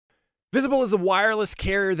Visible is a wireless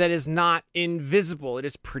carrier that is not invisible. It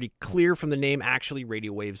is pretty clear from the name. Actually,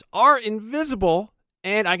 radio waves are invisible,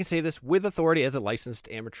 and I can say this with authority as a licensed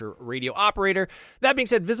amateur radio operator. That being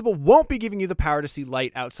said, Visible won't be giving you the power to see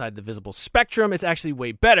light outside the visible spectrum. It's actually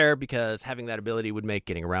way better because having that ability would make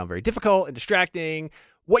getting around very difficult and distracting.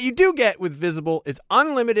 What you do get with Visible is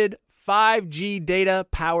unlimited 5G data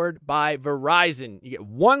powered by Verizon. You get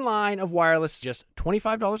one line of wireless, just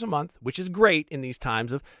 $25 a month, which is great in these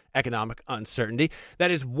times of economic uncertainty. That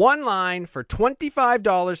is one line for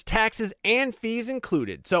 $25, taxes and fees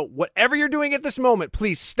included. So whatever you're doing at this moment,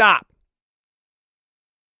 please stop.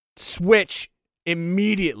 Switch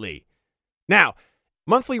immediately. Now,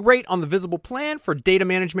 monthly rate on the Visible plan for data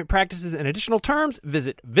management practices and additional terms,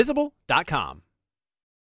 visit visible.com.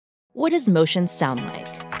 What does motion sound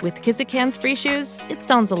like? With Kizikans free shoes, it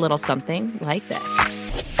sounds a little something like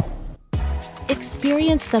this.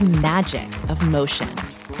 Experience the magic of motion.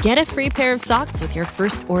 Get a free pair of socks with your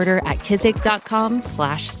first order at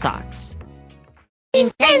kizik.com/socks.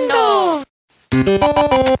 Nintendo!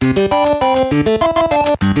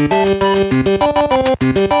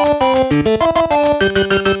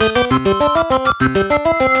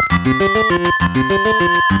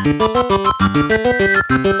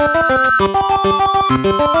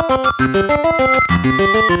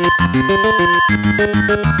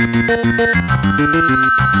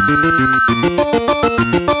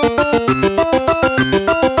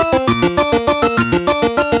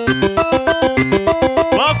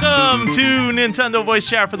 Welcome to Nintendo Voice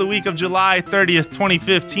Chat for the week of July 30th,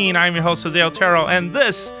 2015. I'm your host, Jose Otero, and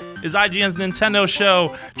this is IGN's Nintendo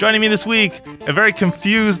Show. Joining me this week, a very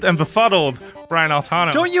confused and befuddled Brian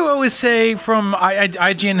Altano. Don't you always say from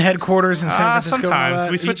IGN headquarters in San Francisco? Sometimes.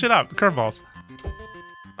 We switch it up. Curveballs.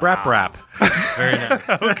 Rap. Very nice.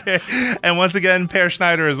 Okay. And once again, Per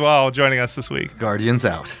Schneider as well joining us this week. Guardians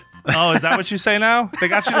out. Oh, is that what you say now? They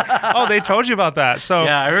got you. Oh, they told you about that. So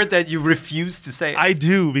Yeah, I heard that you refuse to say it. I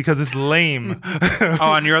do because it's lame.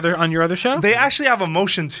 on your other show? They actually have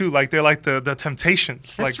emotion too. Like they're like the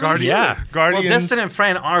Temptations. That's like really Guardians. Yeah. Well, Guardians. Destin and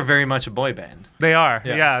Fran are very much a boy band. They are.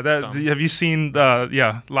 Yeah, Yeah. so. Have you seen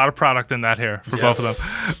a lot of product in that here for both of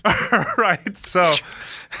them. Right. So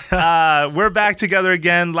we're back together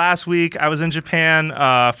again. Last week I was in Japan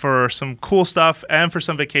for some cool stuff and for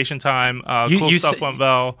some vacation time. Cool stuff went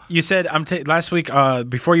well. You said last week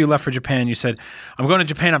before you left for Japan. You said I'm going to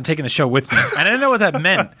Japan. I'm taking the show with me, and I didn't know what that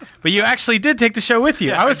meant. But you actually did take the show with you.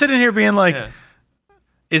 Yeah. I was sitting here being like, Yeah.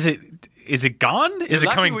 "Is it gone? Is it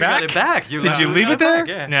Lucky coming we back? got it back. Did you leave it there?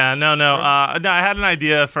 Yeah, no. No, I had an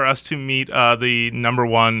idea for us to meet the number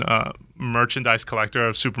one merchandise collector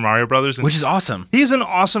of Super Mario Brothers, and Which is awesome. he's an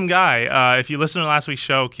awesome guy. If you listen to last week's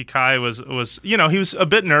show, Kikai was he was a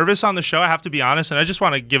bit nervous on the show. I have to be honest, and I just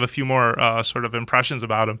want to give a few more sort of impressions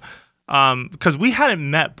about him because we hadn't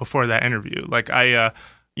met before that interview. Like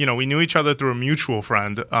we knew each other through a mutual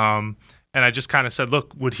friend. And I just kind of said,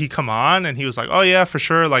 look, would he come on? And he was like, oh, yeah, for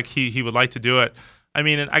sure. Like, he would like to do it. I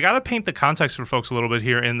mean, and I got to paint the context for folks a little bit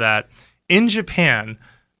here in that in Japan,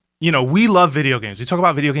 we love video games. We talk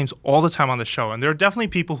about video games all the time on the show. And there are definitely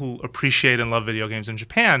people who appreciate and love video games in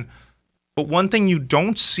Japan. But one thing you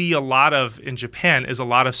don't see a lot of in Japan is a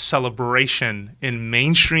lot of celebration in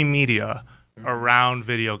mainstream media around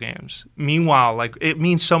video games. Meanwhile, like, it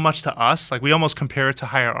means so much to us. Like, we almost compare it to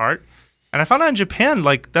higher art. And I found out in Japan,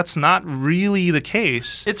 like, that's not really the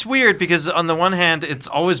case. It's weird because on the one hand, it's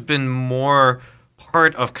always been more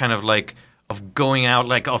part of kind of like of going out,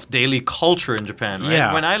 like of daily culture in Japan. Right?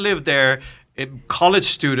 Yeah. When I lived there, college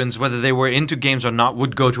students, whether they were into games or not,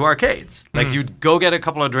 would go to arcades. Like you'd go get a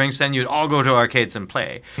couple of drinks, then you'd all go to arcades and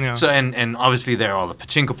play. Yeah. So and obviously there are all the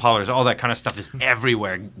pachinko parlors, all that kind of stuff is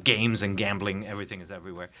everywhere. Games and gambling, everything is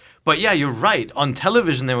everywhere. But yeah, you're right. On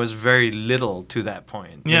television, there was very little to that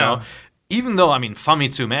point. You know? Even though, I mean,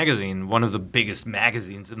 Famitsu magazine, one of the biggest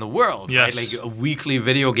magazines in the world, Yes. right? Like a weekly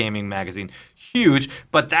video gaming magazine, huge,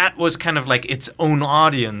 but that was kind of like its own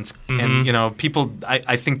audience. And, people,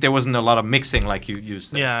 I think there wasn't a lot of mixing like you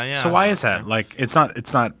said. Yeah. So why is that? Like,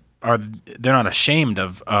 they're not ashamed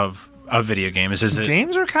of video games? Is it?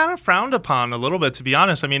 Games are kind of frowned upon a little bit, to be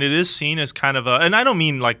honest. I mean, it is seen as kind of and I don't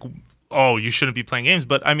mean like, oh, you shouldn't be playing games,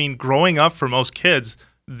 but I mean, growing up for most kids,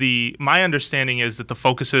 my understanding is that the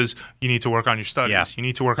focus is you need to work on your studies. Yeah. You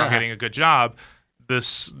need to work on getting a good job.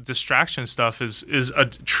 this distraction stuff is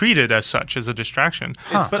treated as such, as a distraction.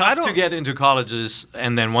 It's tough to get into colleges,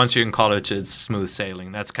 and then once you're in college, it's smooth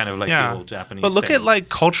sailing. That's kind of like the old Japanese. But look saying. at like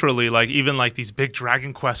culturally, like even like these big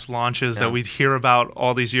Dragon Quest launches that we hear about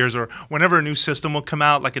all these years, or whenever a new system will come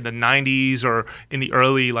out, like in the 90s or in the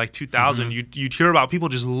early like 2000, you'd hear about people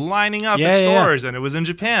just lining up at stores, and it was in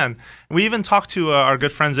Japan. We even talked to our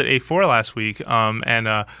good friends at A4 last week,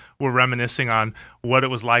 and we're reminiscing on what it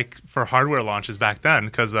was like for hardware launches back then,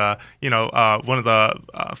 because one of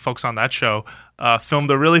the folks on that show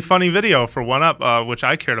filmed a really funny video for 1UP, which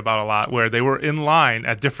I cared about a lot, where they were in line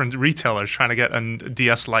at different retailers trying to get a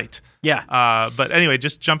DS Lite. Yeah. But anyway,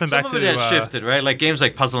 just jumping back to... Some of it has shifted, right? Like games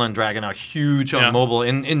like Puzzle and Dragon are huge on mobile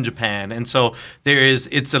in Japan, and so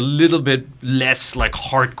it's a little bit less like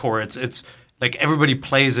hardcore. It's like everybody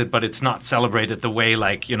plays it, but it's not celebrated the way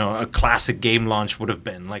like, a classic game launch would have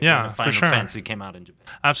been. Like when Final Fantasy came out in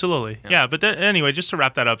Japan. Absolutely. Yeah. But anyway, just to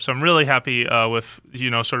wrap that up, so I'm really happy with,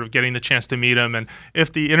 sort of getting the chance to meet him. And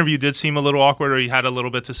if the interview did seem a little awkward or he had a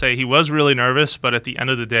little bit to say, he was really nervous. But at the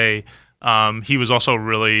end of the day, he was also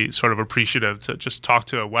really sort of appreciative to just talk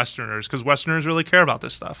to Westerners, because Westerners really care about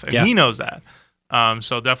this stuff. And he knows that.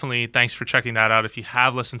 So definitely thanks for checking that out if you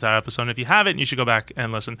have listened to that episode. And if you haven't, you should go back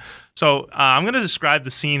and listen. So I'm going to describe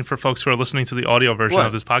the scene for folks who are listening to the audio version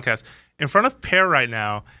of this podcast. In front of Pear right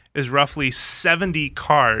now is roughly 70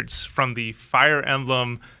 cards from the Fire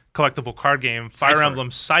Emblem collectible card game, Fire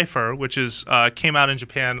Emblem Cypher, which is came out in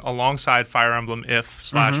Japan alongside Fire Emblem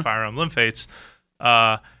If/Fire Emblem Fates.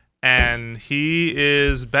 And he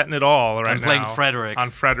is betting it all right now. Playing Frederick.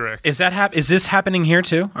 On Frederick. Is this happening here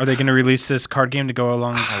too? Are they going to release this card game to go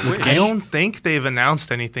along with the game? I don't think they've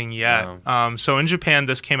announced anything yet. No. So in Japan,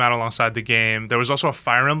 this came out alongside the game. There was also a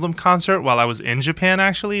Fire Emblem concert while I was in Japan,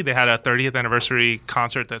 actually. They had a 30th anniversary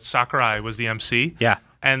concert that Sakurai was the MC. Yeah.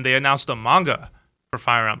 And they announced a manga for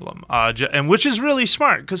Fire Emblem, and which is really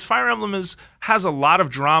smart, because Fire Emblem has a lot of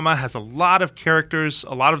drama, has a lot of characters.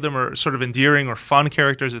 A lot of them are sort of endearing or fun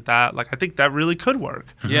characters at that. Like, I think that really could work.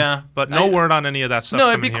 Yeah. But no word on any of that stuff. No,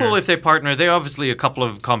 it'd be cool if they partner. They're obviously a couple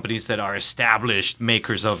of companies that are established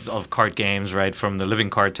makers of card games, right? From the living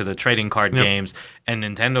card to the trading card games. And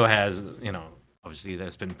Nintendo has, obviously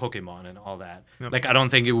there's been Pokemon and all that. Yep. Like, I don't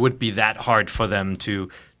think it would be that hard for them to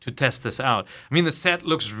test this out. I mean, the set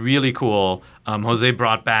looks really cool. Jose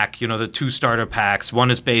brought back, the 2 starter packs. One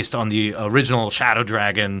is based on the original Shadow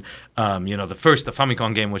Dragon, the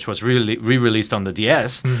Famicom game, which was re-released on the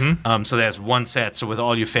DS. Mm-hmm. So there's one set, so with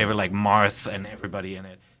all your favorite, like Marth and everybody in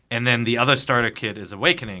it. And then the other starter kit is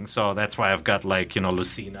Awakening, so that's why I've got, like,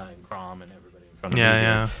 Lucina and Chrom and everybody in front of me.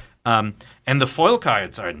 Yeah. And the foil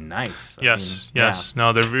cards are nice. Yes.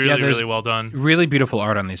 No, they're really well done. Really beautiful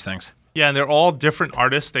art on these things. Yeah, and they're all different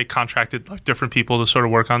artists. They contracted like different people to sort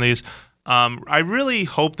of work on these. I really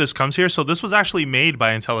hope this comes here. So this was actually made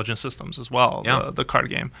by Intelligent Systems as well, the card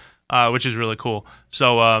game, which is really cool.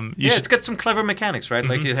 So it's got some clever mechanics, right?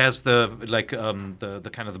 Mm-hmm. Like it has the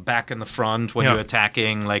kind of the back and the front when you're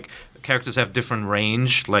attacking. Like characters have different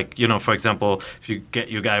range. Like, for example, if you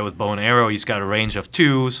get your guy with bow and arrow, he's got a range of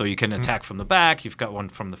 2, so you can attack from the back. You've got one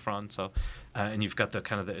from the front, so. And you've got the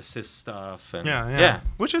kind of the assist stuff. And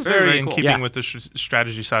which is very in keeping with the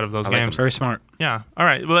strategy side of those games. Very smart. Yeah. All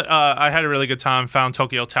right. But I had a really good time. Found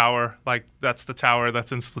Tokyo Tower. Like, that's the tower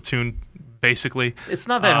that's in Splatoon, basically. It's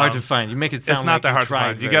not that hard to find. You make it sound like that hard to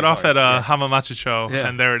find. You get off at Hamamatsucho,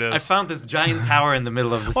 and there it is. I found this giant tower in the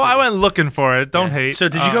middle of the city. Well, I went looking for it. Don't hate. So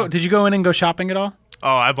did you go in and go shopping at all?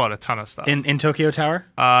 Oh, I bought a ton of stuff. In Tokyo Tower?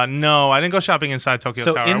 No, I didn't go shopping inside Tokyo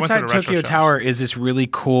Tower. So inside Tokyo Tower is this really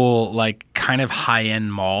cool, like, kind of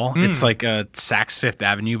high-end mall. It's like a Saks Fifth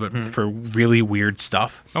Avenue, but for really weird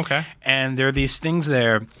stuff. Okay. And there are these things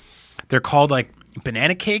there. They're called, like,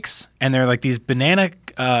 banana cakes, and they're like these bananas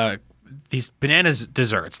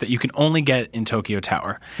desserts that you can only get in Tokyo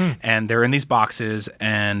Tower. And they're in these boxes,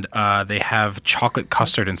 and they have chocolate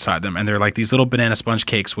custard inside them. And they're like these little banana sponge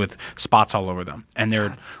cakes with spots all over them. And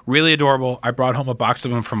they're really adorable. I brought home a box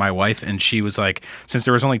of them for my wife, and she was like, since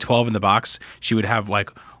there was only 12 in the box, she would have like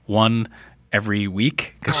one every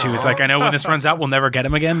week, because she was like, I know when this runs out, we'll never get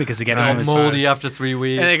them again, because they get moldy after 3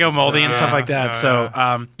 weeks. And they go moldy and stuff like that.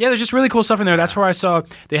 There's just really cool stuff in there. That's where I saw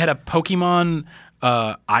they had a Pokemon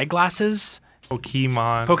eyeglasses.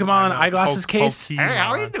 Pokemon eyeglasses case. Hey, how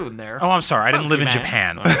are you doing there? Oh, I'm sorry. I didn't live in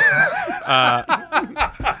Japan.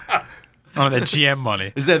 The GM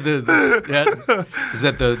money. Is that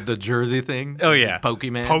the Jersey thing? Oh yeah,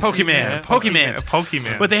 Pokemon.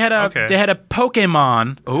 But they had a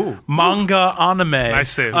Pokemon manga anime. I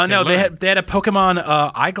see. No, they had a Pokemon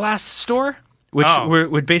eyeglass store which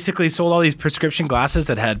would basically sold all these prescription glasses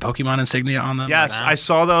that had Pokemon insignia on them. Yes, I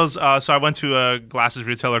saw those. So I went to a glasses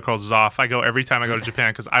retailer called Zoff. I go every time I go to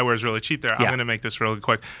Japan because eyewear is really cheap there. I'm going to make this really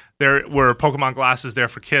quick. There were Pokemon glasses there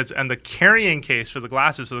for kids, and the carrying case for the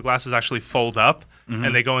glasses, so the glasses actually fold up,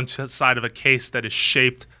 and they go inside of a case that is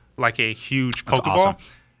shaped like a huge Pokeball. Awesome.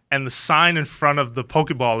 And the sign in front of the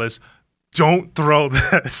Pokeball is, "Don't throw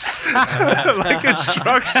this," like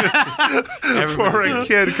instructions for a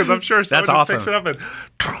kid, because I'm sure someone just picks it up and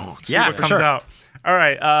see what comes out. All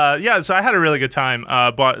right, so I had a really good time.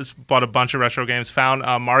 Bought a bunch of retro games. Found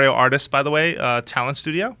Mario Artist, by the way, Talent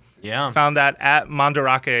Studio. Yeah. Found that at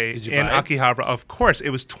Mandarake in Akihabara. Of course, it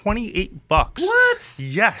was $28. What?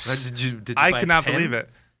 Yes. Did you I buy could not 10? believe it.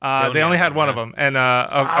 They only had one of them, and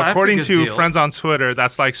that's according a good to deal. friends on Twitter,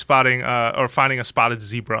 that's like spotting or finding a spotted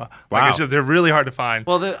zebra. Wow. Like, they're really hard to find.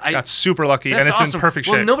 Well, I got super lucky, and That's it's awesome. in perfect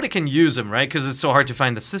Well, shape. nobody can use them, right? Because it's so hard to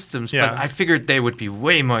find the systems. Yeah. But I figured they would be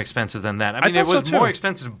way more expensive than that. I mean, it thought so, was too. more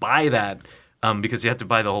expensive to buy that because you had to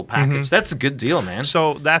buy the whole package. That's a good deal, man.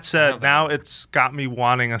 So that said, now it's got me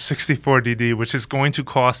wanting a 64DD, which is going to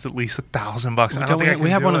cost at least $1,000. I don't think I can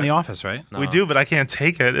we have do one it. in the office, right? We do, but I can't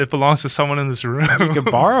take it. It belongs to someone in this room. You could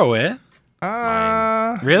borrow it.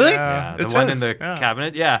 Really? Yeah, the It's one his. in the Yeah.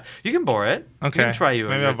 cabinet. Yeah, you can borrow it. Okay. You can try you.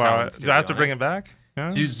 Maybe your I'll borrow talent it. Do I have to studio, bring right? it back?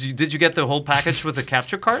 Yeah. Did you get the whole package with the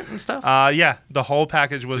capture card and stuff? Yeah, the whole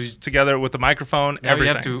package was together with the microphone, Now everything.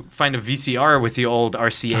 you have to find a VCR with the old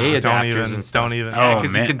RCA adapters don't even. and stuff. Don't even. Oh,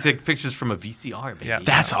 Because man. you can take pictures from a VCR, baby. Yeah.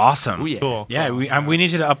 That's awesome. Oh, yeah. Cool. Yeah, we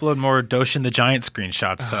need you to upload more Doshin the Giant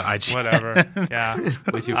screenshots to IG. Whatever. Yeah.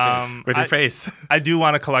 With your face. With your face. I do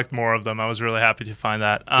want to collect more of them. I was really happy to find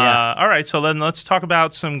that. Yeah. All right, so then let's talk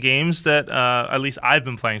about some games that at least I've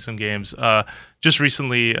been playing some games. Just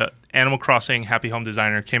recently, Animal Crossing Happy Home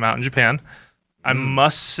Designer came out in Japan. I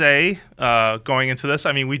must say, going into this,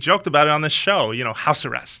 I mean, we joked about it on this show, house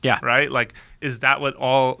arrest. Yeah. Right? Like, is that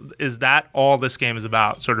all this game is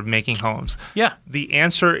about, sort of making homes? Yeah. The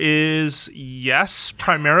answer is yes,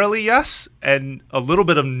 primarily yes, and a little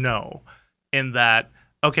bit of no, in that,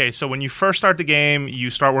 okay, so when you first start the game, you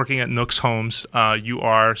start working at Nook's Homes. You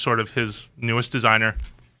are sort of his newest designer.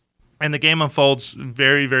 And the game unfolds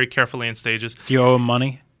very, very carefully in stages. Do you owe him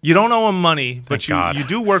money? You don't owe him money, but Thank God. you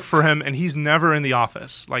do work for him, and he's never in the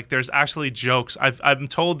office. Like, there's actually jokes. I've been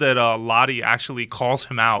told that Lottie actually calls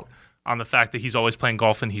him out on the fact that he's always playing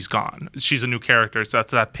golf and he's gone. She's a new character. So that's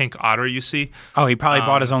that pink otter you see. Oh, he probably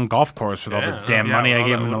bought his own golf course with all the damn money I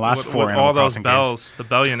gave him in the last four with Animal all those Crossing bells, the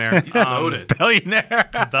billionaire. He's loaded. Billionaire.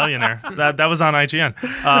 Billionaire. That was on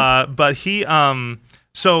IGN. But he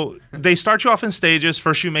so they start you off in stages.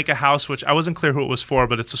 First you make a house, which I wasn't clear who it was for,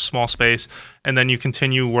 but it's a small space, and then you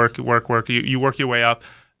continue work. You work your way up.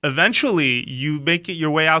 Eventually you make it your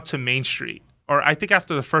way out to Main Street. Or I think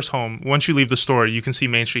after the first home, once you leave the store, you can see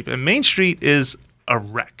Main Street. And Main Street is a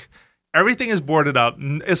wreck. Everything is boarded up.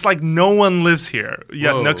 It's like no one lives here.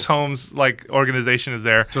 Yet Whoa. Nook's Homes organization is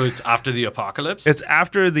there. So it's after the apocalypse? It's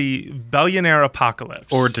after the billionaire apocalypse.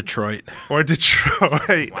 Or Detroit. Or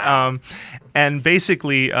Detroit. And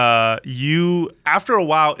basically, you after a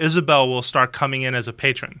while, Isabel will start coming in as a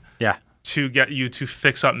patron Yeah. to get you to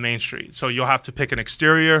fix up Main Street. So you'll have to pick an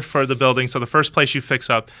exterior for the building. So the first place you fix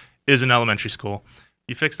up is an elementary school.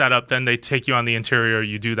 You fix that up, then they take you on the interior.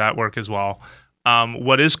 You do that work as well.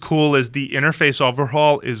 What is cool is the interface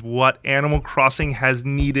overhaul is what Animal Crossing has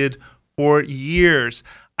needed for years.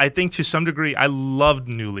 I think to some degree, I loved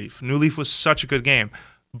New Leaf. New Leaf was such a good game.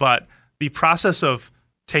 But the process of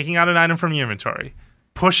taking out an item from your inventory,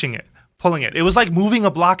 pushing it, pulling it. It was like moving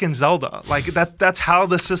a block in Zelda. Like that's how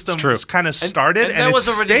the system kind of started, and that it was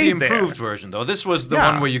already the stayed improved there. version, though. This was the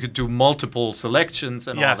Yeah. one where you could do multiple selections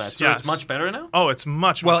and all Yes, that. So yes. it's much better now? Oh, it's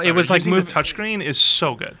much. Well, much it better. was like using move- the touchscreen is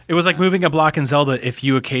so good. It was like moving a block in Zelda if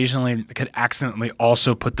you occasionally could accidentally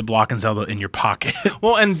also put the block in Zelda in your pocket.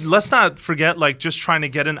 Well, and let's not forget, like, just trying to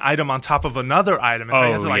get an item on top of another item. If you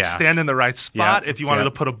had to, like, yeah. stand in the right spot, Yeah, if you wanted yeah.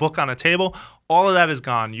 to put a book on a table, all of that is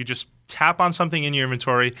gone. You just tap on something in your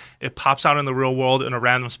inventory, it pops out in the real world in a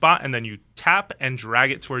random spot, and then you tap and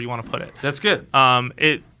drag it to where you want to put it. That's good.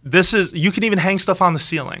 You can even hang stuff on the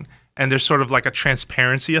ceiling, and there's sort of like a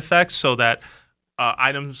transparency effect so that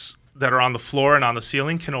items that are on the floor and on the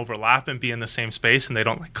ceiling can overlap and be in the same space, and they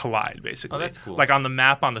don't like collide, basically. Oh, that's cool. Like on the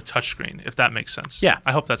map on the touchscreen, if that makes sense. Yeah.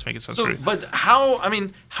 I hope that's making sense So, for you. but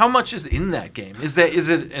how much is in that game? Is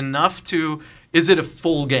it enough to? Is it a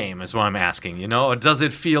full game? Is what I'm asking. Or does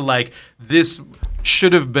it feel like this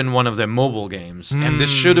should have been one of their mobile games, and this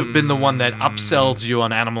should have been the one that upsells you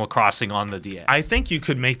on Animal Crossing on the DS? I think you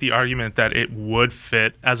could make the argument that it would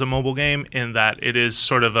fit as a mobile game in that it is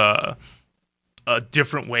sort of a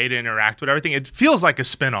different way to interact with everything. It feels like a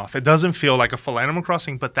spin-off. It doesn't feel like a full Animal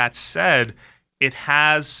Crossing, but that said, it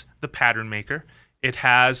has the pattern maker. It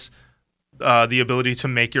has the ability to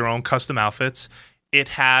make your own custom outfits. It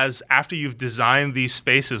has, after you've designed these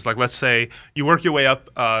spaces, like let's say you work your way up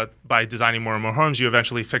by designing more and more homes, you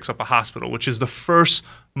eventually fix up a hospital, which is the first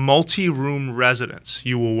multi-room residence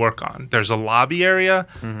you will work on. There's a lobby area,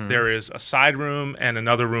 there is a side room, and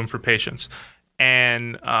another room for patients.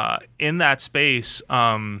 And in that space,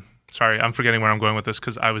 sorry, I'm forgetting where I'm going with this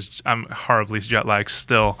because I'm horribly jet lagged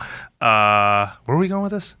still. Where are we going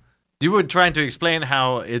with this? You were trying to explain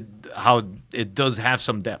how it does have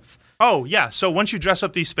some depth. Oh yeah, so once you dress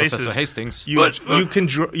up these spaces, Professor Hastings,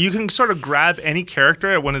 you can sort of grab any character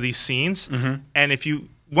at one of these scenes, and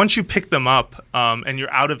once you pick them up and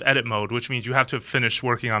you're out of edit mode, which means you have to have finished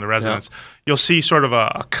working on the residence, you'll see sort of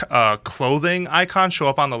a clothing icon show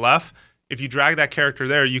up on the left. If you drag that character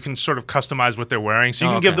there, you can sort of customize what they're wearing. So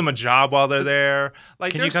you can give them a job while they're there.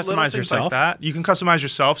 Like, can you customize yourself? Like that. You can customize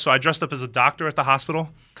yourself. So I dressed up as a doctor at the hospital.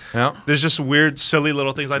 Yeah. There's just weird, silly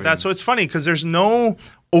little things like that. So it's funny because there's no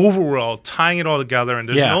overworld tying it all together, and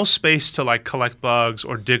there's no space to like collect bugs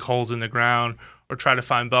or dig holes in the ground or try to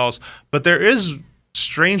find bells. But there is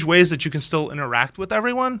strange ways that you can still interact with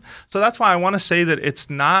everyone. So that's why I want to say that it's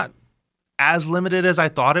not as limited as I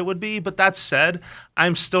thought it would be. But that said,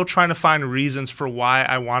 I'm still trying to find reasons for why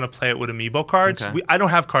I want to play it with amiibo cards. Okay. I don't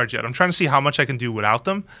have cards yet. I'm trying to see how much I can do without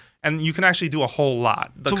them. And you can actually do a whole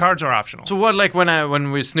lot. The cards are optional. So what, like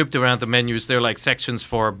when we snooped around the menus, there are like sections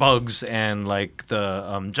for bugs and like the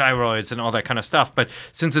gyroids and all that kind of stuff. But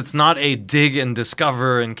since it's not a dig and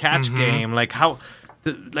discover and catch game, like how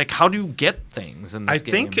do you get things in this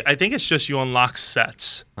game? I think it's just you unlock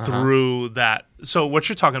sets through that. So what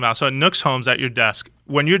you're talking about, so at Nook's Homes at your desk,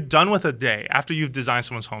 when you're done with a day, after you've designed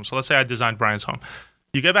someone's home, so let's say I designed Brian's home,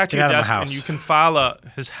 you get back to your desk and you can file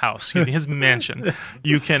his mansion.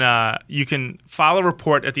 You can file a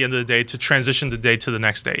report at the end of the day to transition the day to the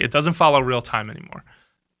next day. It doesn't follow real time anymore.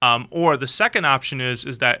 Or the second option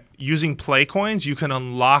is that using play coins, you can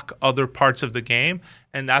unlock other parts of the game,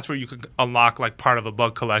 and that's where you can unlock like part of a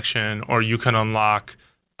bug collection, or you can unlock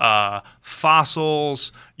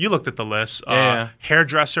fossils. You looked at the list.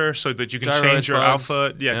 Hairdresser, so that you can change your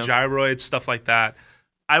outfit. Gyroids, stuff like that.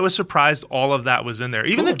 I was surprised all of that was in there.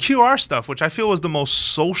 Even the QR stuff, which I feel was the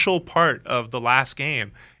most social part of the last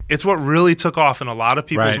game. It's what really took off in a lot of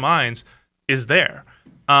people's minds, is there.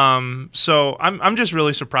 So I'm just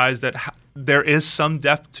really surprised that there is some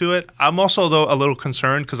depth to it. I'm also, though, a little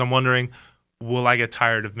concerned because I'm wondering, will I get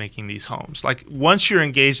tired of making these homes? Like, once you're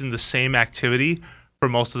engaged in the same activity for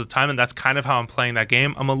most of the time, and that's kind of how I'm playing that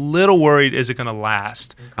game, I'm a little worried, is it going to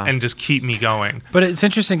last and just keep me going? But it's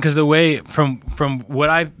interesting because the way, from what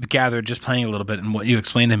I've gathered just playing a little bit and what you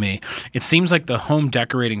explained to me, it seems like the home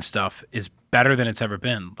decorating stuff is better than it's ever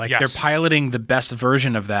been. Like, they're piloting the best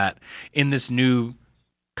version of that in this new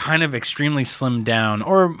kind of extremely slimmed down,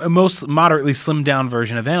 or a most moderately slimmed down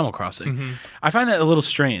version of Animal Crossing. I find that a little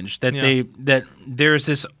strange that that there's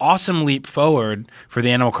this awesome leap forward for the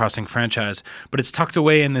Animal Crossing franchise, but it's tucked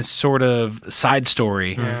away in this sort of side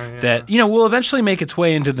story that will eventually make its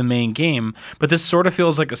way into the main game. But this sort of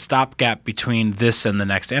feels like a stopgap between this and the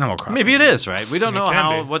next Animal Crossing. Maybe it is, right? We don't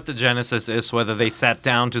know what the genesis is. Whether they sat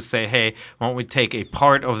down to say, "Hey, why don't we take a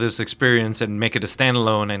part of this experience and make it a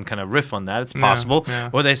standalone and kind of riff on that?" It's possible.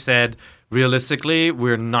 Or they said, realistically,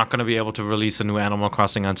 we're not going to be able to release a new Animal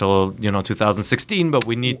Crossing until 2016, but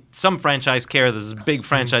we need some franchise care. There's a big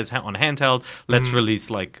franchise on handheld. Let's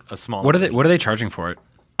release like a small. What are they charging for it?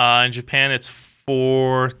 In Japan, it's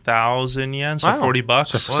 4,000 yen, so $40.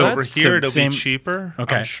 So over here, it'll be cheaper.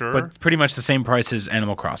 Okay, I'm sure, but pretty much the same price as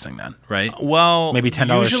Animal Crossing, then, right? Well, maybe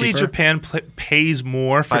 $10 usually cheaper? Japan pays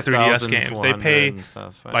more for 3DS games. They pay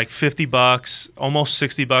like $50, almost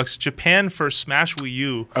 $60. Japan for Smash Wii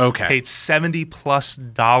U paid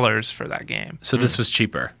 $70+ for that game. So this was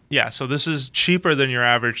cheaper. Yeah, so this is cheaper than your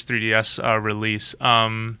average 3DS release.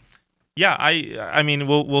 I mean,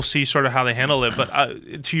 we'll see sort of how they handle it.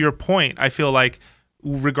 But to your point, I feel like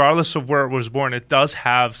regardless of where it was born, it does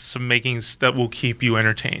have some makings that will keep you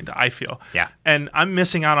entertained, I feel. Yeah. And I'm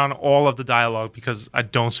missing out on all of the dialogue because I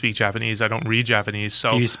don't speak Japanese. I don't read Japanese. So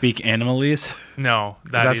do you speak Animalese? No.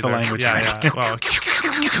 That's either the language. Yeah. Well,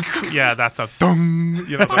 yeah, that's a dung.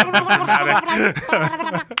 Dramatic.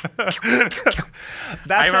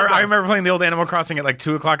 I remember playing the old Animal Crossing at like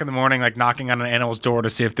 2:00 in the morning, like knocking on an animal's door to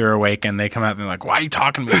see if they're awake, and they come out and they're like, "Why are you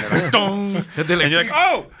talking to me?" They're like, "Dung," and you're like,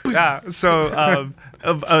 "Oh, yeah." So,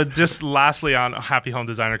 just lastly on Happy Home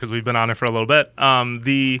Designer, because we've been on it for a little bit.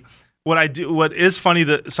 What is funny,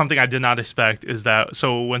 that something I did not expect is that,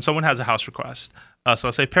 so when someone has a house request, so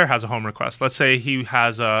let's say Pear has a home request. Let's say he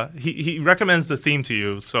has he recommends the theme to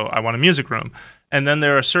you. So I want a music room, and then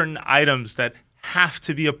there are certain items that have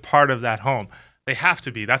to be a part of that home. They have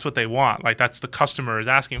to be. That's what they want. Like that's the customer is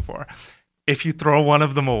asking for. If you throw one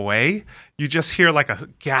of them away, you just hear like a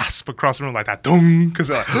gasp across the room, like that, dong, because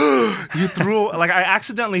like, you threw. Like I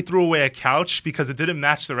accidentally threw away a couch because it didn't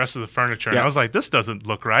match the rest of the furniture, and I was like, this doesn't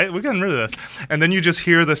look right. We're getting rid of this. And then you just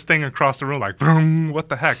hear this thing across the room, like, boom, what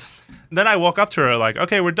the heck? And then I walk up to her, like,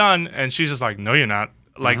 okay, we're done, and she's just like, no, you're not.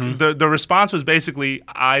 Like the response was basically,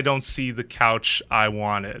 I don't see the couch I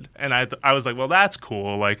wanted, and I was like, well, that's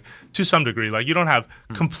cool, like to some degree, like you don't have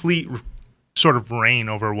complete sort of reign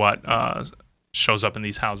over what shows up in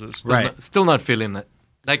these houses. Right. Still not feeling it.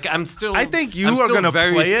 Like I think you are going to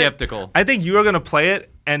play very it. skeptical. I think you are going to play it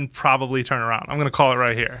and probably turn around. I'm going to call it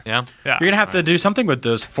right here. Yeah. You're going to have to do something with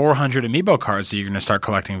those 400 amiibo cards that you're going to start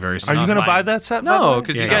collecting very soon. Are you going to buy that set? No,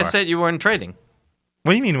 because you guys said you weren't trading.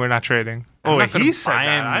 What do you mean we're not trading? I'm not gonna he said buy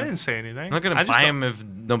that. him. I didn't say anything. I'm not going to buy him if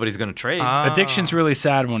nobody's going to trade. Addiction's really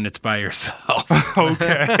sad when it's by yourself.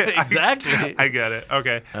 Okay. Exactly. I get it.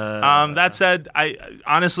 Okay. That said, I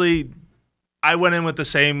honestly went in with the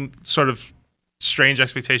same sort of strange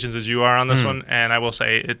expectations as you are on this one, and I will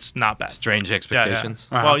say it's not bad. Strange expectations.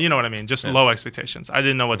 Yeah. Well, you know what I mean. Just low expectations. I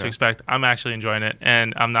didn't know what to expect. I'm actually enjoying it,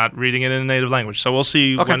 and I'm not reading it in a native language. So we'll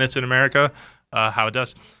see when it's in America how it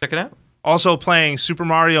does. Check it out. Also playing Super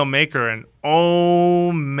Mario Maker, and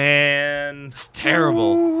oh man, It's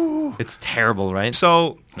terrible. Ooh. It's terrible, right?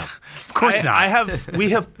 So, of course not. We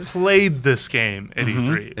have played this game at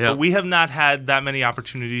E3, but we have not had that many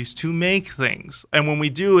opportunities to make things. And when we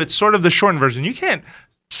do, it's sort of the shortened version. You can't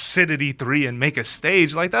sit at E3 and make a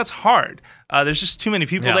stage. Like, that's hard. There's just too many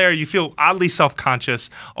people there. You feel oddly self-conscious.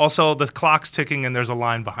 Also, the clock's ticking and there's a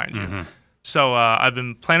line behind you. So I've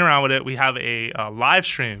been playing around with it. We have a live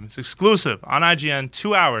stream. It's exclusive on IGN,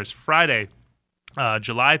 2 hours, Friday,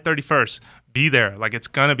 July 31st. Be there. Like, it's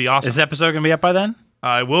going to be awesome. Is the episode going to be up by then?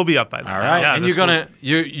 It will be up by then. All right. And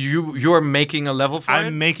you're making a level for it?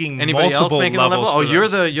 I'm making Anybody multiple else making levels. A level? Oh, you're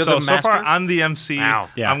the master? So far, I'm the MC. Wow.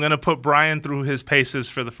 Yeah. I'm going to put Brian through his paces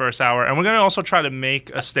for the first hour, and we're going to also try to make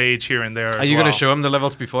a stage here and there. Are you going to show him the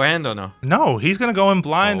levels beforehand or no? No, he's going to go in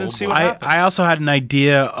blind and see what happens. I also had an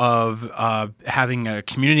idea of having a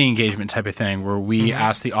community engagement type of thing where we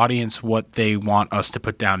ask the audience what they want us to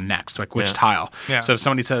put down next, like which tile. Yeah. So if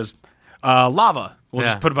somebody says lava, we'll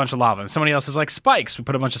just put a bunch of lava. And somebody else is like spikes, we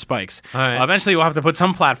put a bunch of spikes. Right. Eventually, we'll have to put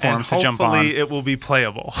some platforms to jump on. Hopefully, it will be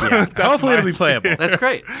playable. Yeah. Hopefully, it'll be playable. That's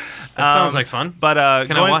great. That sounds like fun. But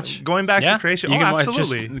Can I watch? Going back to creation, you can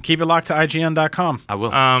absolutely. Just keep it locked to IGN.com. I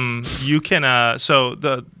will. You can.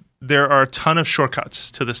 There are a ton of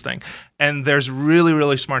shortcuts to this thing, and there's really,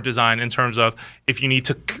 really smart design in terms of if you need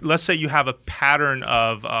to. Let's say you have a pattern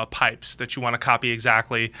of pipes that you want to copy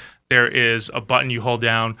exactly. There is a button you hold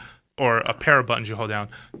down, or a pair of buttons you hold down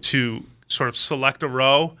to sort of select a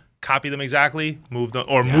row, copy them exactly, move them,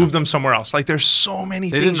 or move them somewhere else. Like there's so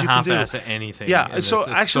many things you can do. They didn't half-ass anything. Yeah, so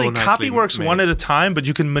actually copy works one at a time, but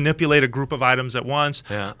you can manipulate a group of items at once.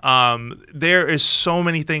 Yeah. There is so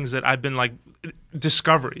many things that I've been like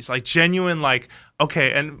discoveries, like genuine, like,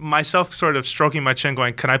 okay, and myself sort of stroking my chin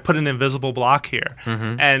going, can I put an invisible block here?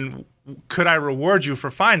 And could I reward you for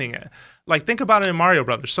finding it? Like, think about it in Mario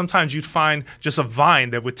Brothers. Sometimes you'd find just a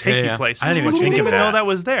vine that would take you places. I didn't even you think didn't of even know that. that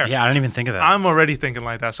was there. Yeah, I didn't even think of that. I'm already thinking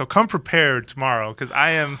like that. So come prepared tomorrow, because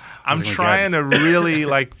I'm trying to really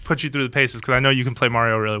like put you through the paces, because I know you can play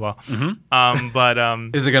Mario really well.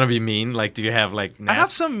 Is it gonna be mean? Like, do you have like? I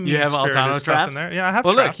have some. You have mean-spirited Altano stuff traps in there. Yeah, I have.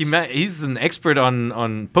 Well, traps. look, he's an expert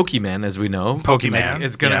on Pokemon, as we know. Pokemon.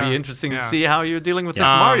 It's gonna be interesting to see how you're dealing with this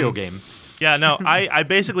Mario game. Yeah, no, I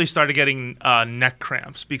basically started getting neck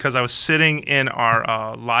cramps because I was sitting in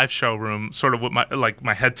our live show room, sort of with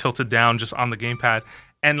my head tilted down just on the gamepad,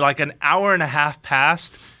 and like an hour and a half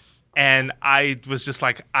passed, and I was just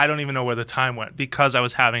like, I don't even know where the time went because I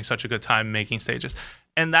was having such a good time making stages.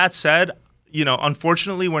 And that said, you know,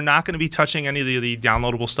 unfortunately, we're not going to be touching any of the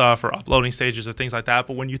downloadable stuff or uploading stages or things like that.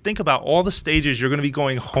 But when you think about all the stages you're going to be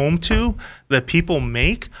going home to that people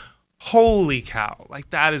make, holy cow, like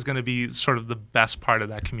that is going to be sort of the best part of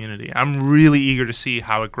that community. I'm really eager to see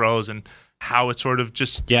how it grows and how it sort of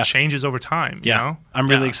just changes over time. Yeah, you know? I'm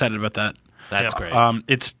really excited about that. That's great.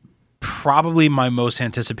 It's probably my most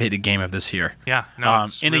anticipated game of this year. Yeah. No,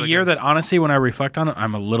 in really a year good. that, honestly, when I reflect on it,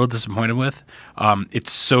 I'm a little disappointed with.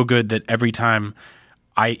 It's so good that every time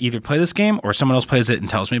I either play this game or someone else plays it and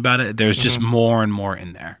tells me about it, there's just more and more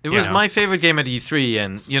in there. It was my favorite game at E3,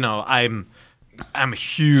 and you know, I'm I'm a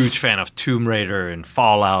huge fan of Tomb Raider and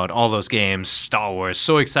Fallout, all those games, Star Wars,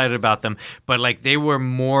 so excited about them. But like they were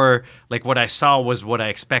more like what I saw was what I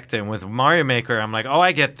expected. And with Mario Maker, I'm like, oh,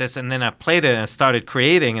 I get this. And then I played it and I started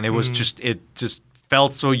creating, and it was it just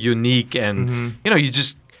felt so unique. And, you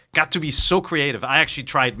just got to be so creative. I actually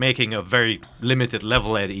tried making a very limited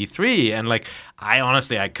level at E3, and like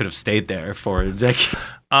I could have stayed there for a decade.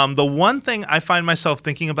 The one thing I find myself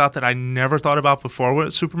thinking about that I never thought about before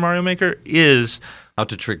with Super Mario Maker is how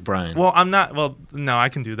to trick Brian. Well, no, I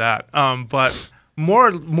can do that. But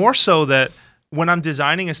more so that when I'm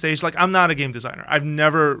designing a stage, like I'm not a game designer. I've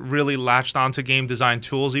never really latched onto game design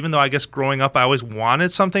tools, even though I guess growing up I always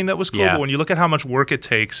wanted something that was cool. Yeah. But when you look at how much work it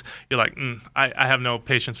takes, you're like, I have no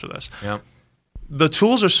patience for this. Yeah. The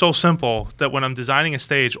tools are so simple that when I'm designing a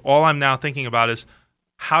stage, all I'm now thinking about is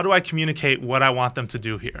how do I communicate what I want them to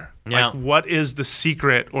do here? Yeah. Like, what is the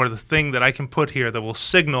secret or the thing that I can put here that will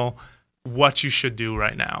signal what you should do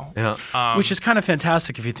right now? Yeah. Which is kind of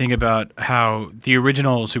fantastic if you think about how the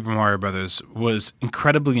original Super Mario Brothers was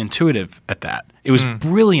incredibly intuitive at that. It was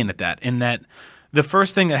brilliant at that, in that the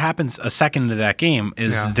first thing that happens a second into that game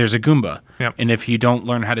is there's a Goomba. Yep. And if you don't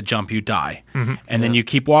learn how to jump, you die. And then you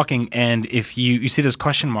keep walking, and if you see those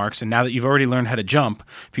question marks, and now that you've already learned how to jump,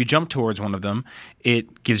 if you jump towards one of them,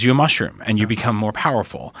 it gives you a mushroom, and you become more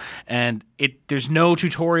powerful. And there's no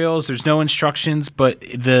tutorials, there's no instructions, but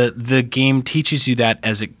the game teaches you that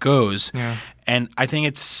as it goes. Yeah. And I think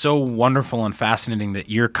it's so wonderful and fascinating that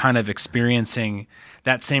you're kind of experiencing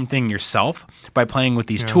that same thing yourself by playing with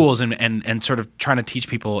these tools and sort of trying to teach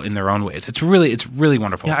people in their own ways. It's really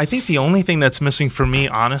wonderful. Yeah, I think the only thing that's missing for me,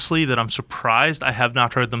 honestly, that I'm surprised I have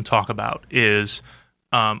not heard them talk about is,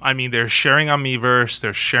 they're sharing on Miiverse,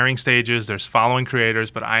 they're sharing stages, there's following creators,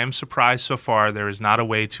 but I am surprised so far there is not a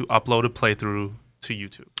way to upload a playthrough to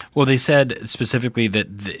YouTube. Well, they said specifically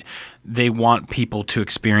that they want people to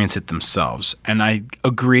experience it themselves. And I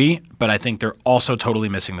agree, but I think they're also totally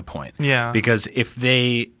missing the point. Yeah. Because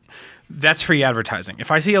that's free advertising.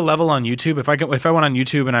 If I see a level on YouTube, if I went on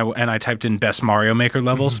YouTube and I typed in best Mario Maker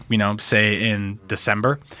levels, say in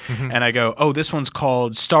December, and I go, oh, this one's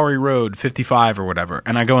called Starry Road 55 or whatever,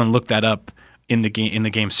 and I go and look that up in the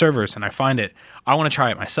game servers and I find it, I want to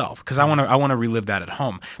try it myself because I want to relive that at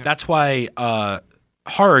home. Yeah. That's why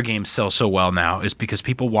horror games sell so well now, is because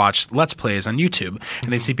people watch Let's Plays on YouTube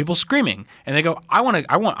and they see people screaming and they go, I want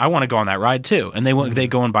to go on that ride too, and they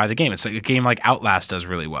go and buy the game. It's like a game like Outlast does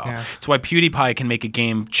really well. Yeah. It's why PewDiePie can make a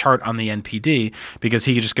game chart on the NPD, because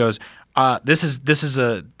he just goes, I'm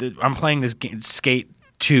playing this game, Skate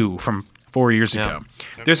 2 from 4 years ago.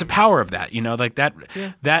 There's a power of that, like that.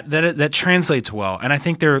 Yeah. That translates well, and I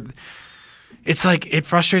think it's like, it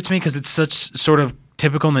frustrates me because it's such sort of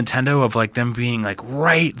typical Nintendo of like them being like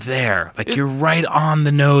right there, like you're right on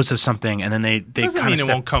the nose of something, and then they doesn't kind mean of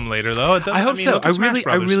it won't come later though. I hope so. I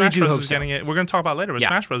really do hope so. Getting it. We're going to talk about later, but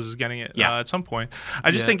Smash Bros is getting it at some point. I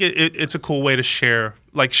just think it's a cool way to share.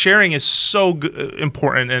 Like, sharing is so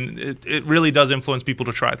important, and it really does influence people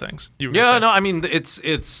to try things.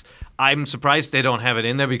 It's. I'm surprised they don't have it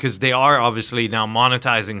in there, because they are obviously now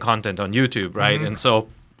monetizing content on YouTube, right? And so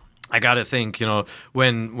I got to think,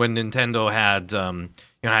 when Nintendo had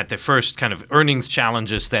had their first kind of earnings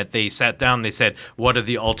challenges, that they sat down, they said, what are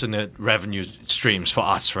the alternate revenue streams for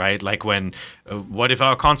us, right? Like, what if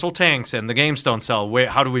our console tanks and the games don't sell?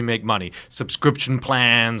 How do we make money? Subscription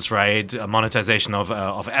plans, right? Monetization of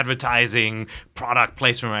advertising, product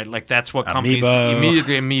placement, right? Like, that's what companies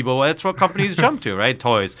Amiibo. That's what companies jump to, right?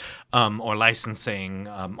 Toys, or licensing,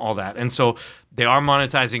 all that. And so they are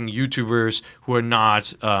monetizing YouTubers who are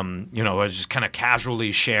not, are just kind of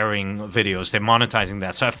casually sharing videos. They're monetizing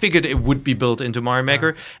that. So I figured it would be built into Mario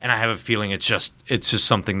Maker, and I have a feeling it's just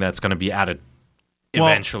something that's going to be added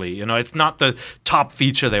eventually. It's not the top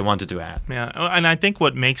feature they wanted to add. Yeah, and I think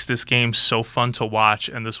what makes this game so fun to watch,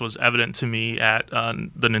 and this was evident to me at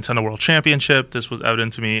the Nintendo World Championship, this was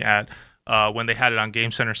evident to me at when they had it on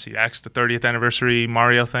Game Center CX, the 30th anniversary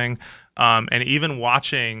Mario thing, and even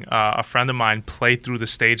watching a friend of mine play through the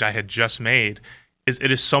stage I had just made,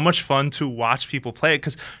 it is so much fun to watch people play it,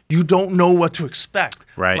 because you don't know what to expect.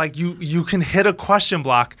 Right. Like, you can hit a question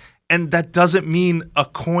block, and that doesn't mean a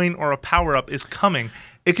coin or a power-up is coming.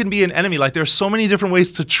 It can be an enemy. Like, there's so many different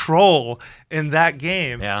ways to troll in that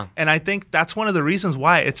game. Yeah. And I think that's one of the reasons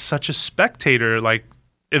why it's such a spectator,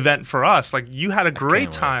 event for us. Like, you had a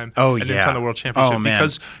great time at Nintendo World Championship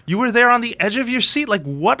because you were there on the edge of your seat. Like,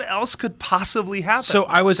 what else could possibly happen? So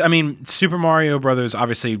Super Mario Brothers,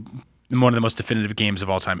 obviously one of the most definitive games of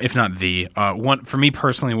all time, if not the one. For me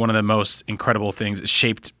personally, one of the most incredible things. It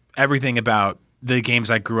shaped everything about the games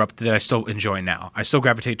I grew up that I still enjoy now. I still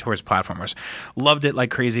gravitate towards platformers. Loved it like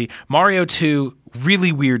crazy. Mario 2,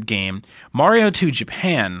 really weird game. Mario 2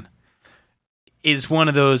 Japan is one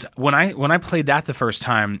of those when I played that the first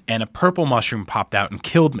time and a purple mushroom popped out and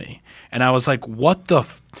killed me, and I was like, what the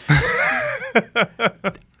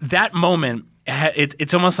that moment,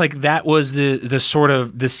 it's almost like that was the sort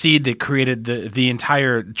of the seed that created the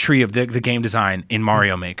entire tree of the game design in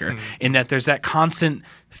Mario Maker, in that there's that constant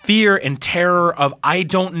fear and terror of, I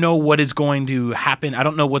don't know what is going to happen. I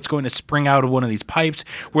don't know what's going to spring out of one of these pipes,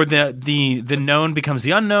 where the known becomes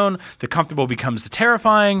the unknown, the comfortable becomes the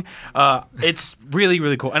terrifying. It's really,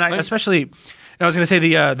 really cool. And I was going to say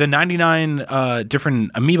the 99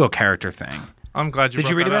 different amiibo character thing. I'm glad you Did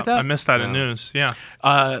you read about that? I missed that in news. Yeah.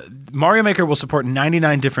 Mario Maker will support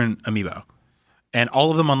 99 different amiibo, and all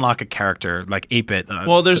of them unlock a character, like 8-bit.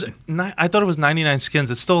 Well, I thought it was 99 skins.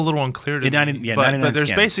 It's still a little unclear to me. 99 but there's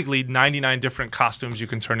skins. Basically 99 different costumes you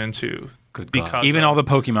can turn into. Even all the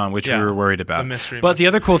Pokemon, which we were worried about. The mystery. But the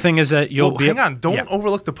other cool thing is that hang on. Don't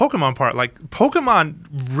overlook the Pokemon part. Like, Pokemon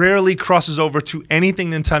rarely crosses over to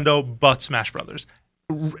anything Nintendo but Smash Brothers.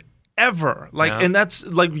 Ever. And that's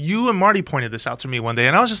like, you and Marty pointed this out to me one day,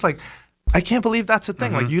 and I was just like, I can't believe that's a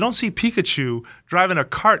thing. Like, you don't see Pikachu driving a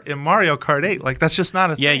cart in Mario Kart 8. Like, that's just not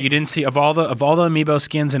a thing. Yeah, you didn't see of all the amiibo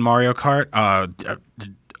skins in Mario Kart,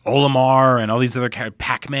 Olimar and all these other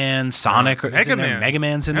Pac-Man, Sonic, Mega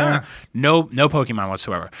Man's in there. No Pokemon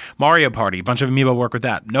whatsoever. Mario Party, a bunch of amiibo work with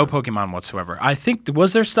that. No Pokemon whatsoever. I think,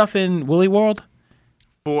 was there stuff in Woolly World?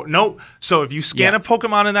 No. So if you scan a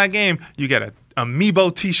Pokemon in that game, you get an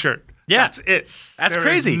amiibo T-shirt. Yeah. That's it. That's there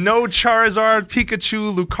crazy. Is no Charizard,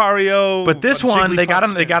 Pikachu, Lucario. But this one, they got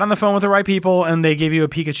on the phone with the right people, and they gave you a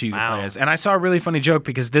Pikachu you play as. And I saw a really funny joke,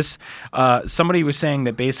 because this somebody was saying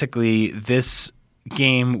that basically this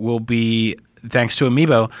game will be, thanks to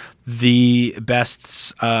amiibo, the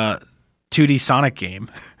best 2D Sonic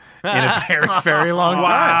game in a very, very long time.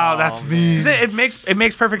 Wow, that's me. It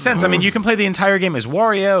makes perfect sense. I mean, you can play the entire game as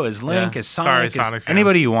Wario, as Link, as Sonic, as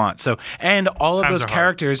anybody you want. So, and all of those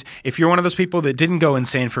characters, if you're one of those people that didn't go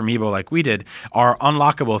insane for amiibo like we did, are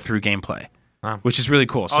unlockable through gameplay. Which is really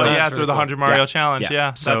cool. So through the 100 Mario challenge.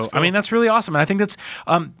 Yeah. So, cool. I mean, that's really awesome. And I think that's,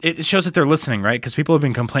 it shows that they're listening, right? Because people have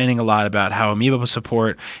been complaining a lot about how amiibo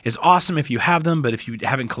support is awesome if you have them, but if you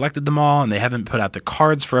haven't collected them all and they haven't put out the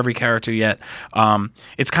cards for every character yet,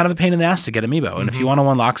 it's kind of a pain in the ass to get amiibo. And if you want to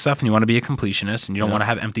unlock stuff and you want to be a completionist and you don't want to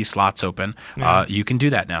have empty slots open, you can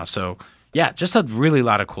do that now. So, yeah, just a really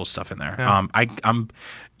lot of cool stuff in there. Yeah. I'm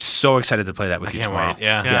so excited to play that with you tomorrow. Wait.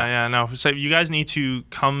 Yeah. No. So you guys need to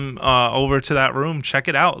come over to that room, check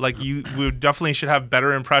it out. Like, we definitely should have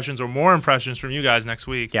better impressions or more impressions from you guys next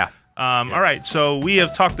week. Yeah. All right. So we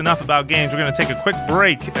have talked enough about games. We're going to take a quick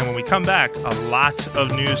break, and when we come back, a lot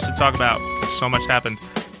of news to talk about. So much happened.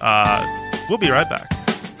 We'll be right back.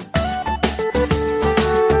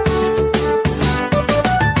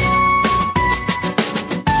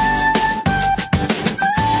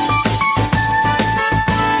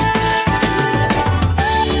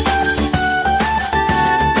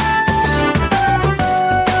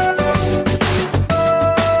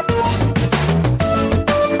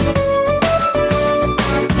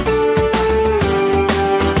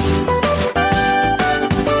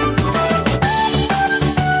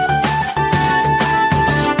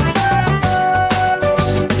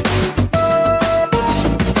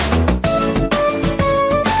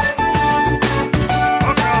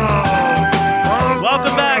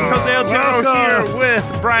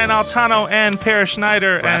 Altano and Per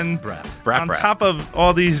Schneider, on top of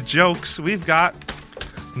all these jokes, we've got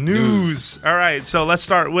news. All right, so let's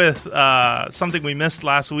start with something we missed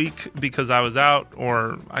last week because I was out,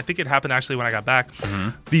 or I think it happened actually when I got back.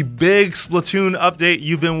 The big Splatoon update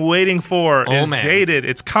you've been waiting for is dated.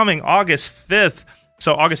 It's coming August 5th.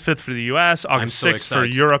 So August 5th for the US, August 6th for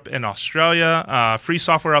Europe and Australia. Free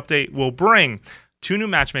software update will bring 2 new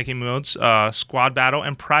matchmaking modes, Squad Battle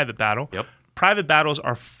and Private Battle. Yep. Private battles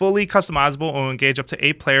are fully customizable and will engage up to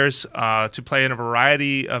 8 players to play in a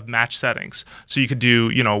variety of match settings. So you could do,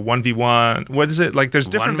 1v1. What is it? Like, there's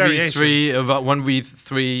different variations.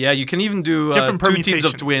 1v3. Yeah, you can even do different permutations. 2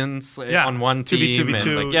 teams of twins on one team.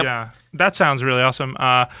 2v2. Yeah, that sounds really awesome.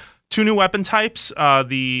 2 new weapon types.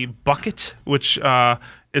 The bucket, which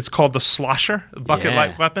it's called the slosher,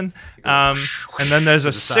 bucket-like weapon. And then there's a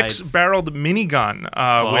 6-barreled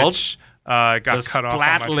minigun, which... got cut off on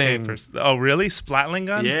my papers. Oh, really? Splatling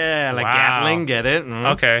gun? Yeah, like Gatling, get it?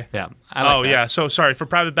 Okay. Yeah. Yeah. So, sorry, for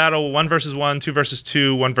private battle, 1 versus 1, 2 versus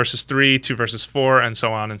 2, 1 versus 3, 2 versus 4, and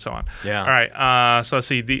so on and so on. Yeah. All right. So let's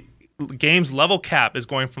see. game's level cap is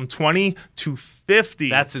going from 20 to 50.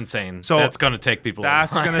 That's insane. So that's going to take people.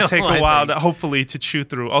 That's going to take a while, hopefully, to chew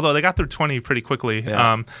through. Although they got through 20 pretty quickly.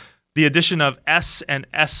 Yeah. The addition of S and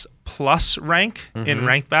S plus rank in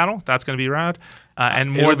ranked battle, that's going to be rad.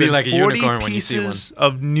 And more than like 40 pieces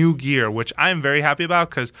of new gear, which I'm very happy about,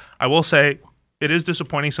 because I will say it is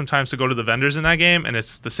disappointing sometimes to go to the vendors in that game, and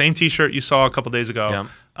it's the same T-shirt you saw a couple days ago.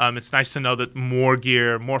 Yeah. It's nice to know that more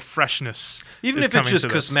gear, more freshness. Even if it's just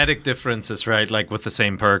cosmetic differences, right? Like with the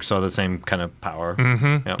same perks or the same kind of power.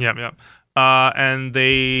 Yep. And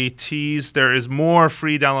they tease there is more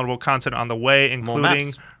free downloadable content on the way,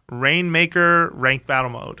 including Rainmaker Ranked Battle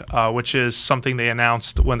Mode, which is something they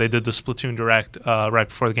announced when they did the Splatoon Direct right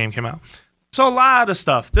before the game came out. So a lot of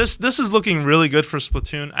stuff. This is looking really good for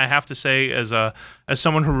Splatoon. I have to say, as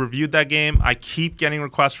someone who reviewed that game, I keep getting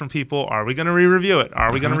requests from people. Are we going to re-review it?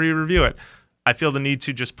 Are we going to re-review it? I feel the need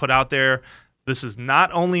to just put out there, this is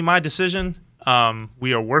not only my decision.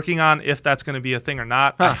 We are working on if that's going to be a thing or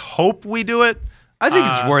not. I hope we do it. I think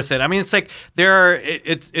it's worth it. I mean, it's like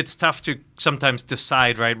it's tough to sometimes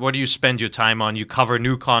decide, right? What do you spend your time on? You cover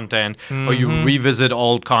new content, or you revisit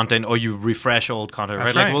old content, or you refresh old content,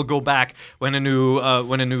 right? Like we'll go back when a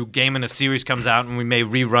new game in a series comes out, and we may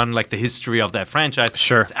rerun like the history of that franchise.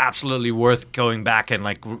 Sure, it's absolutely worth going back and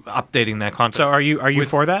like updating that content. So are you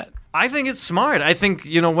for that? I think it's smart. I think,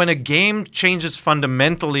 when a game changes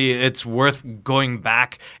fundamentally, it's worth going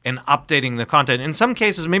back and updating the content. In some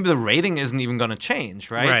cases, maybe the rating isn't even going to change,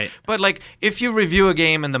 right? Right. But like, if you review a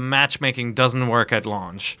game and the matchmaking doesn't work at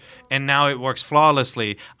launch, and now it works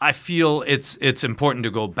flawlessly, I feel it's important to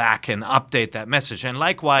go back and update that message. And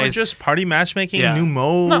likewise, or just party matchmaking, new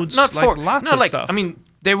modes, lots of stuff. I mean,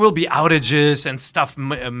 there will be outages and stuff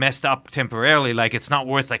messed up temporarily. Like, it's not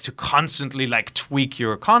worth like to constantly like tweak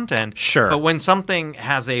your content. Sure. But when something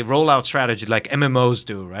has a rollout strategy like MMOs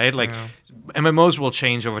do, right? Like MMOs will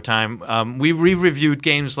change over time. We re-reviewed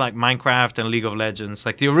games like Minecraft and League of Legends.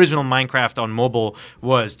 Like the original Minecraft on mobile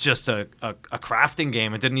was just a crafting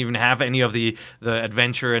game. It didn't even have any of the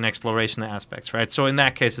adventure and exploration aspects, right? So in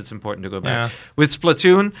that case, it's important to go back. With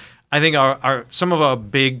Splatoon, I think some of our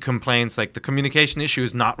big complaints, like the communication issue,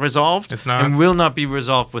 is not resolved. It's not. And will not be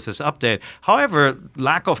resolved with this update. However,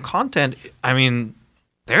 lack of content, I mean,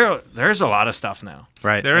 there's a lot of stuff now.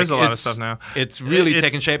 Right. There is a lot of stuff now. It's really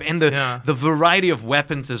taken shape. And the variety of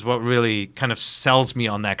weapons is what really kind of sells me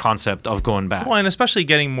on that concept of going back. Well, and especially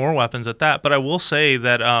getting more weapons at that. But I will say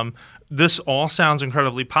that this all sounds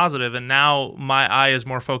incredibly positive, and now my eye is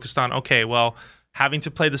more focused on, okay, well, having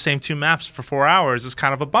to play the same 2 maps for 4 hours is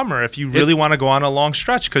kind of a bummer if you really want to go on a long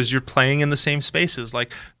stretch because you're playing in the same spaces.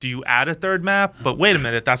 Like, do you add a third map? But wait a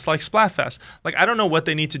minute, that's like Splatfest. Like, I don't know what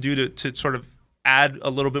they need to do to sort of add a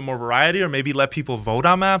little bit more variety, or maybe let people vote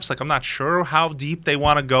on maps. Like, I'm not sure how deep they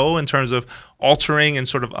want to go in terms of altering and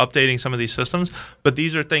sort of updating some of these systems. But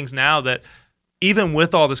these are things now that, even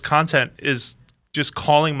with all this content, is just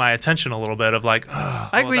calling my attention a little bit of like, I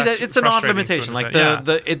agree that it's an odd limitation. Like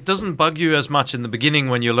it doesn't bug you as much in the beginning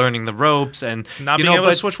when you're learning the ropes and not being able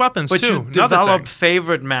to switch weapons but too. You develop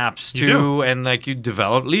favorite maps too, and like you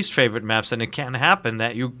develop least favorite maps, and it can happen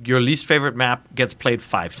that your least favorite map gets played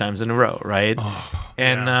 5 times in a row, right?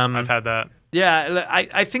 And I've had that. Yeah,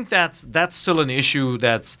 I think that's still an issue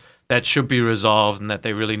that should be resolved and that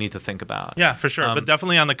they really need to think about. Yeah, for sure. But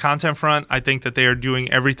definitely on the content front, I think that they are doing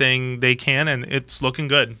everything they can, and it's looking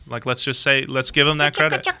good. Like, let's just say, let's give them that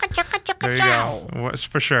credit. There you go.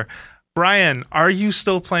 For sure. Brian, are you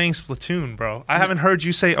still playing Splatoon, bro? I haven't heard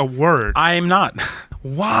you say a word. I am not.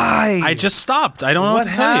 Why? I just stopped. I don't know what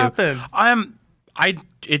to tell happened?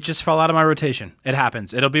 It just fell out of my rotation. It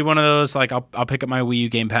happens. It'll be one of those, like, I'll pick up my Wii U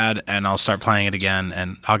gamepad and I'll start playing it again,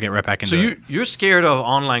 and I'll get right back into it. So you're scared of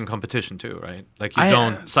online competition too, right? Like, you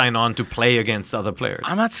don't sign on to play against other players.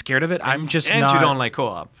 I'm not scared of it. I'm just and not. And you don't like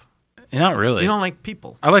co-op. Not really. You don't like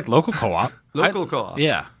people. I like local co-op. Co-op.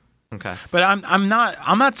 Yeah. Okay. But I'm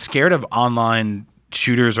not scared of online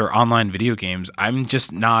shooters or online video games. I'm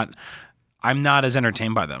not as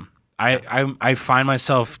entertained by them. I find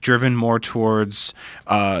myself driven more towards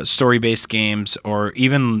story-based games, or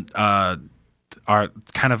even are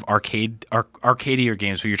kind of arcadier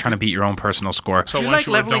games where you're trying to beat your own personal score. So do you like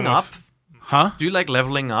leveling up? Huh? Do you like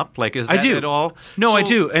leveling up? Like, is that at all? No, I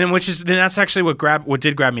do, and that's actually what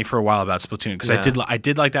did grab me for a while about Splatoon, because I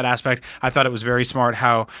did like that aspect. I thought it was very smart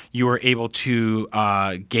how you were able to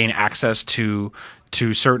gain access to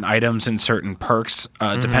certain items and certain perks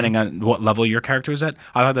depending on what level your character was at.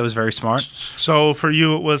 I thought that was very smart. So for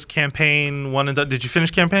you, it was campaign 1 and done. Did you finish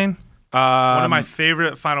campaign? One of my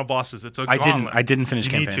favorite final bosses. It's a gauntlet. I didn't finish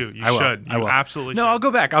you campaign. You need to. You should. You absolutely No, should. I'll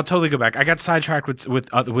go back. I'll totally go back. I got sidetracked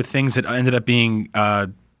with things that ended up being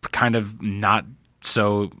kind of not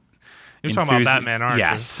so. You're talking about Batman, aren't you?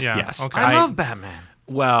 Yes. Yeah. Yes. Okay. I love Batman.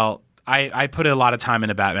 Well, I put a lot of time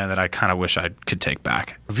into Batman that I kind of wish I could take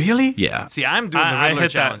back. Really? Yeah. See, I'm doing the Riddler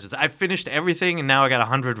challenges. I finished everything, and now I got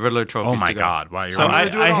 100 Riddler trophies. Oh my to go. God! Wow, So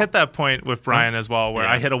I hit that point with Brian as well, where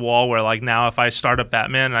I hit a wall where like now if I start up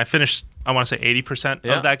Batman and I finish, I want to say 80%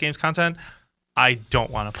 of that game's content, I don't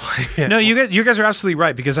want to play it. No, you guys are absolutely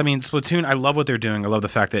right, because I mean, Splatoon, I love what they're doing. I love the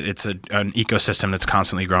fact that it's an ecosystem that's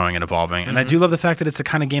constantly growing and evolving, and I do love the fact that it's the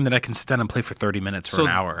kind of game that I can sit down and play for 30 minutes for an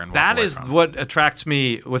hour. And that is what attracts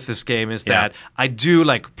me with this game is that I do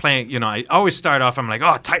like playing. You know, I always start off. I'm like,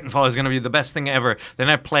 oh, Titanfall is going to be the best thing ever. Then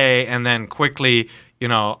I play, and then quickly, you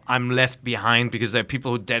know, I'm left behind because there are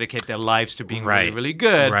people who dedicate their lives to being really, really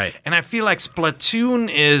good. Right. And I feel like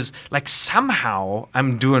Splatoon is like somehow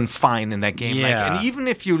I'm doing fine in that game. Yeah. Like, and even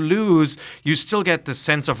if you lose, you still get the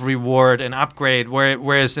sense of reward and upgrade.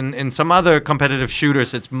 Whereas in some other competitive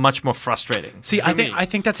shooters, it's much more frustrating. See, I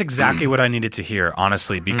think that's exactly what I needed to hear,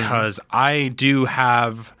 honestly, because I do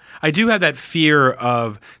have that fear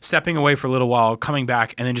of stepping away for a little while, coming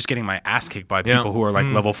back, and then just getting my ass kicked by people who are like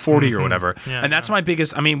level 40 or whatever. Yeah, and that's my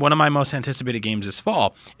biggest. I mean, one of my most anticipated games this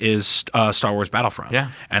fall is Star Wars Battlefront.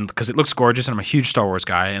 Yeah. And because it looks gorgeous, and I'm a huge Star Wars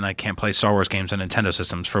guy, and I can't play Star Wars games on Nintendo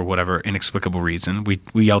systems for whatever inexplicable reason. We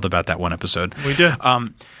yelled about that one episode. We did.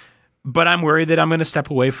 But I'm worried that I'm going to step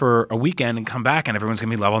away for a weekend and come back, and everyone's going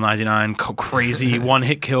to be level 99, crazy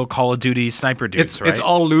one-hit kill Call of Duty sniper dudes. It's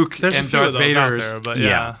all Luke There's a and few Darth of those Vader's, out there,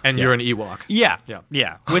 but and you're an Ewok. Yeah.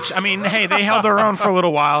 Which, I mean, hey, they held their own for a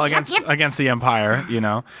little while against the Empire, you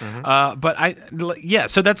know.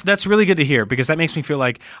 So that's really good to hear, because that makes me feel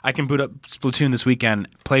like I can boot up Splatoon this weekend,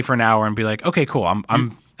 play for an hour, and be like, okay, cool,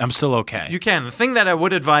 I'm still okay. You can. The thing that I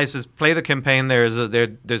would advise is play the campaign. There's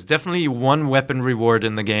definitely one weapon reward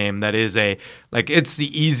in the game that is it's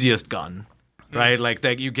the easiest gun, right? Like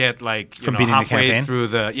that you get From beating the campaign?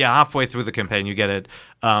 halfway through the campaign you get it.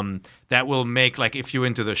 That will make, like, if you're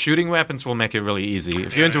into the shooting weapons, will make it really easy.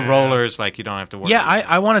 If you're into rollers, like, you don't have to worry. Yeah,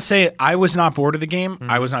 I want to say I was not bored of the game.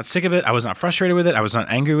 I was not sick of it. I was not frustrated with it. I was not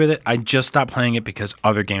angry with it. I just stopped playing it because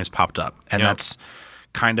other games popped up, and that's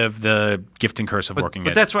kind of the gift and curse of working.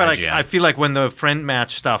 But that's why, like, IGN. I feel like when the friend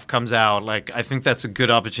match stuff comes out, like, I think that's a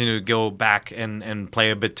good opportunity to go back and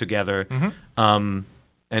play a bit together.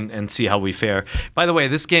 And see how we fare. By the way,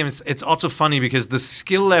 this game it's also funny because the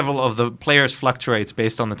skill level of the players fluctuates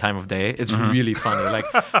based on the time of day. It's really funny. Like,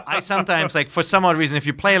 I sometimes, like, for some odd reason, if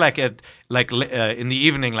you play in the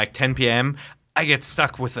evening, like 10 p.m., I get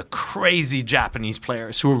stuck with the crazy Japanese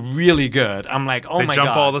players who are really good. I'm like, oh they my god,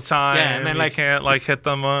 jump all the time. Yeah, and then you can't like hit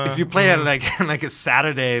them. If you play at like a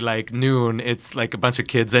Saturday like noon, it's like a bunch of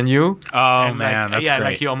kids and you. Oh and man, that's great.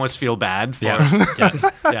 like you almost feel bad for.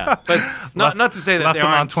 Yeah. But not to say that left they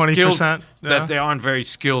them on aren't 20%, skilled, that they aren't very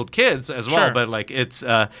skilled kids as well. Sure. But like it's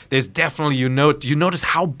there's definitely you notice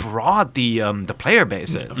how broad the player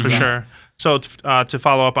base is. For sure. So to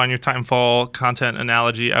follow up on your Titanfall content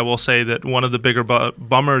analogy, I will say that one of the bigger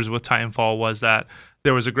bummers with Titanfall was that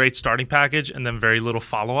there was a great starting package and then very little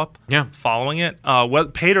follow-up following it. Whether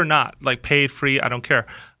paid or not, like paid, free, I don't care.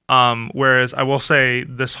 Whereas I will say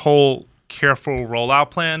this whole careful rollout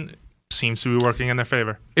plan seems to be working in their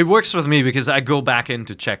favor. It works with me because I go back in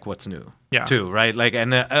to check what's new too, right? Like,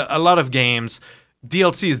 and a lot of games,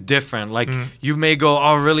 DLC is different. Like, you may go, oh,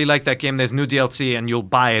 I really like that game, there's new DLC, and you'll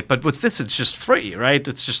buy it. But with this, it's just free, right?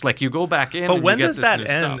 It's just like you go back in. But when you get does this that new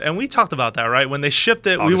end? stuff. And we talked about that, right? When they shipped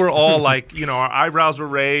it, we were all like, our eyebrows were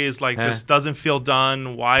raised, like, this doesn't feel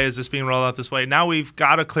done. Why is this being rolled out this way? Now we've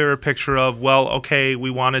got a clearer picture of, well, okay,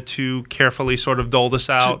 we wanted to carefully sort of dole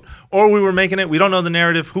this out. Or we were making it, we don't know the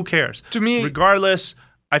narrative, who cares? To me, regardless,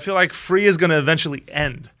 I feel like free is going to eventually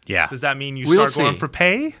end. Yeah. Does that mean We'll start going see. for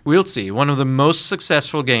pay? We'll see. One of the most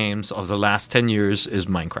successful games of the last 10 years is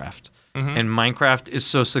Minecraft. And Minecraft is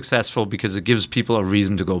so successful because it gives people a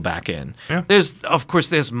reason to go back in. Yeah. There's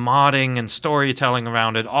modding and storytelling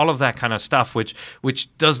around it, all of that kind of stuff, which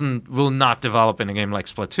will not develop in a game like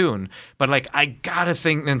Splatoon. But like, I gotta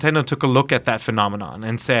think Nintendo took a look at that phenomenon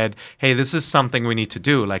and said, hey, this is something we need to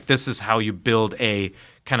do. Like, this is how you build a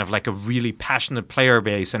kind of like a really passionate player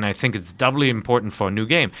base, and I think it's doubly important for a new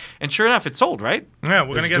game. And sure enough, it sold, right? Yeah, we're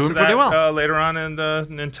going to get to doing pretty that well. later on in the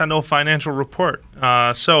Nintendo financial report.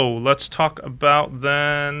 So let's talk about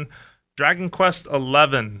then Dragon Quest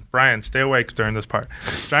 11. Brian, stay awake during this part.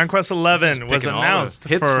 Dragon Quest 11 was announced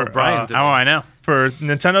for Brian. I know. For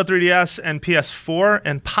Nintendo 3DS and PS4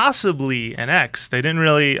 and possibly an X. They didn't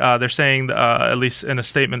really. They're saying, at least in a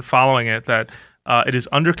statement following it, that it is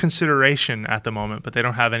under consideration at the moment, but they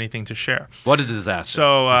don't have anything to share. What a disaster.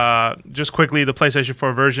 So just quickly, the PlayStation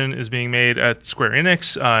 4 version is being made at Square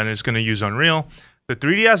Enix and is going to use Unreal. The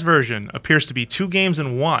 3DS version appears to be 2 games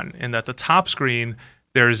in one, in that the top screen,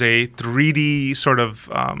 there's a 3D sort of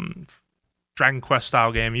Dragon Quest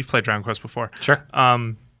style game. You've played Dragon Quest before. Sure.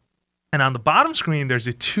 And on the bottom screen, there's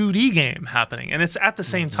a 2D game happening, and it's at the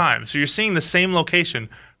same time. So you're seeing the same location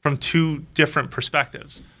from 2 different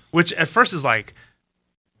perspectives, which at first is like,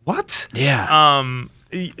 what? Yeah.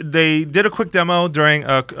 They did a quick demo during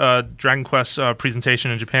a Dragon Quest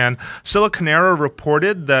presentation in Japan. Scylla Canera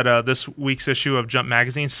reported that this week's issue of Jump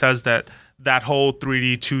Magazine says that whole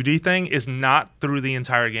 3D, 2D thing is not through the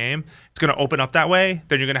entire game. It's going to open up that way.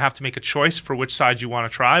 Then you're going to have to make a choice for which side you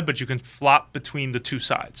want to try, but you can flop between the 2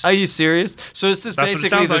 sides. Are you serious? So is this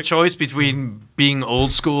basically the choice between being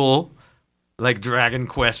old school, like Dragon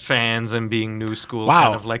Quest fans, and being new school,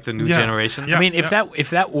 kind of like the new generation? Yeah. I mean, if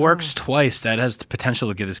that works twice, that has the potential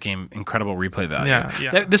to give this game incredible replay value.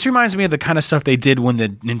 Yeah. This reminds me of the kind of stuff they did when the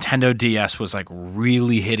Nintendo DS was like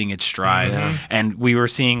really hitting its stride, and we were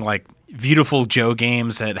seeing like beautiful Joe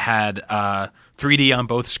games that had 3D on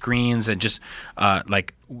both screens, and just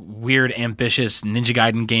like weird, ambitious Ninja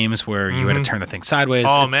Gaiden games where you had to turn the thing sideways.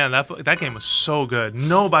 Oh man, that game was so good.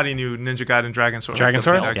 Nobody knew Ninja Gaiden Dragon Sword.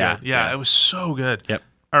 Yeah, it was so good. Yep.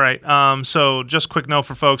 All right. So just quick note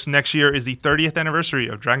for folks. Next year is the 30th anniversary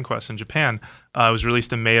of Dragon Quest in Japan. It was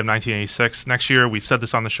released in May of 1986. Next year, we've said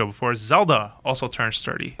this on the show before, Zelda also turns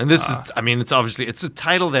 30. And this is, I mean, it's obviously, it's a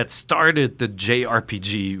title that started the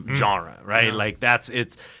JRPG genre, right? Yeah. Like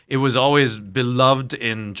it was always beloved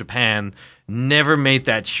in Japan, never made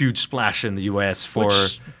that huge splash in the US for...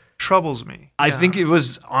 Which troubles me. I think it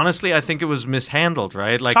was, honestly, mishandled,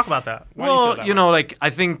 right? Like, talk about that. Why do you feel that way? like, I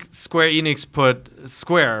think Square Enix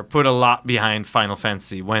put a lot behind Final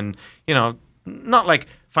Fantasy when, not like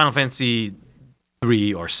Final Fantasy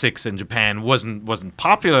 3 or 6 in Japan wasn't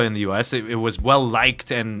popular in the US. It was well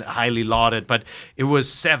liked and highly lauded, but it was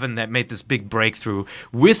 7 that made this big breakthrough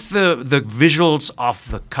with the visuals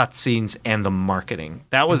of the cutscenes and the marketing.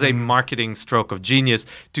 That was a marketing stroke of genius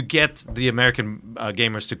to get the American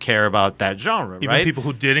gamers to care about that genre, Even right? people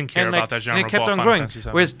who didn't care about that genre and it kept on Final growing. Fantasy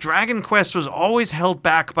 7. Whereas Dragon Quest was always held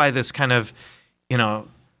back by this kind of,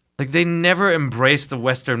 like they never embraced the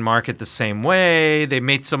Western market the same way. They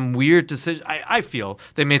made some weird decisions. I feel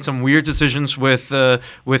they made some weird decisions with the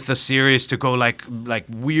series to go like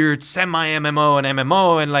weird semi MMO and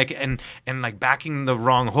MMO and like backing the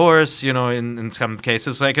wrong horse. In some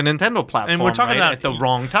cases like a Nintendo platform. And we're talking about at the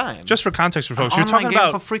wrong time. Just for context for folks, you're talking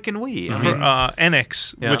about for freaking Wii. I mean,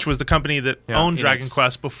 Enix, which was the company that owned Enix. Dragon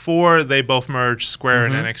Quest before they both merged Square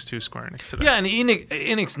and Enix to Square Enix today. Yeah, and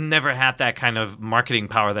Enix never had that kind of marketing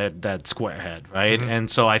power that Square had, right?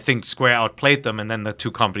 And so I think Square outplayed them, and then the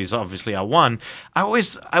two companies obviously are one. I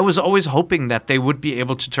was always hoping that they would be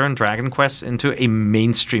able to turn Dragon Quest into a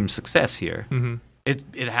mainstream success here.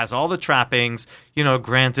 It has all the trappings,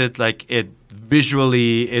 granted, like it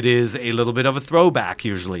visually it is a little bit of a throwback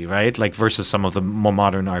usually, right? Like versus some of the more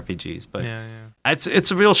modern RPGs, but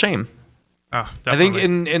it's a real shame. Oh, I think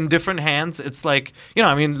in different hands, it's like,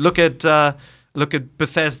 look at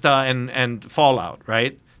Bethesda and Fallout,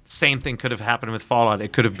 right? Same thing could have happened with Fallout.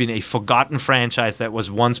 It could have been a forgotten franchise that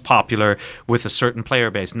was once popular with a certain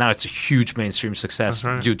player base. Now it's a huge mainstream success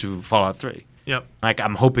due to Fallout 3. Yep. Like,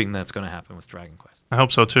 I'm hoping that's going to happen with Dragon Quest. I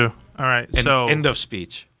hope so too. All right. So End of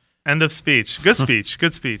speech. End of speech. Good speech.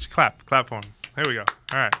 Good speech. Clap for him. There we go.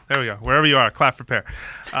 All right. There we go. Wherever you are, clap, prepare.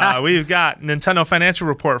 We've got Nintendo financial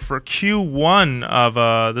report for Q1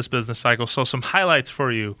 of this business cycle. So some highlights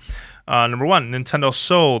for you. Number 1, Nintendo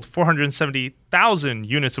sold 470,000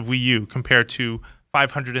 units of Wii U compared to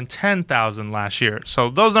 510,000 last year. So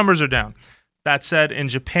those numbers are down. That said, in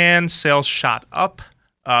Japan, sales shot up.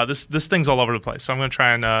 This thing's all over the place, so I'm going to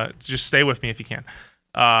try and just stay with me if you can.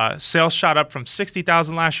 Sales shot up from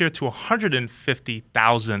 60,000 last year to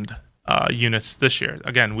 150,000 units this year.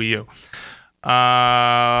 Again, Wii U.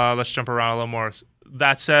 Let's jump around a little more.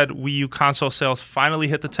 That said, Wii U console sales finally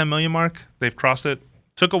hit the 10 million mark. They've crossed it.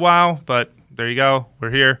 Took a while, but there you go.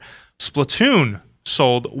 We're here. Splatoon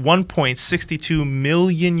sold 1.62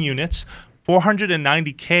 million units.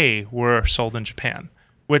 490K were sold in Japan,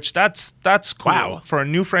 which that's cool for a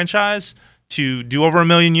new franchise to do over 1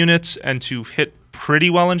 million units and to hit pretty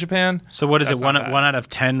well in Japan. So what is it? One out of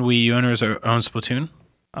 10 Wii U owners own Splatoon?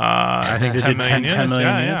 I think they did 10 million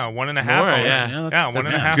units. Yeah, 1.5 More, owners. yeah. Yeah,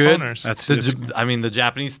 1.5 good. owners. The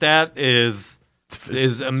Japanese stat is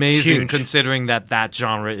amazing huge. considering that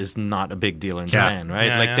genre is not a big deal in Japan, right?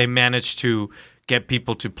 Yeah, like yeah. they managed to get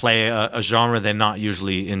people to play a genre they're not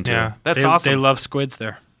usually into. Yeah. That's They awesome. love squids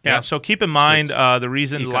there. Yeah, Yep. so keep in mind Squids. the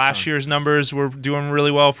reason Ikaton. last year's numbers were doing really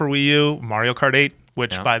well for Wii U, Mario Kart 8,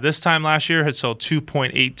 which Yeah. by this time last year had sold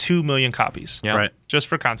 2.82 million copies. Yeah. Right. Just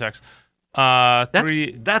for context.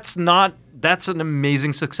 That's an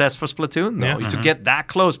amazing success for Splatoon, though, Yeah. to get that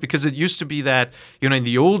close, because it used to be that, in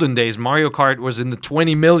the olden days, Mario Kart was in the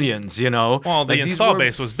 20 millions, Well, the Like, these install were-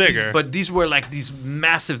 base was bigger. but these were like these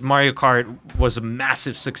massive, Mario Kart was a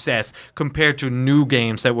massive success compared to new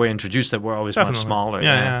games that were introduced that were always much smaller.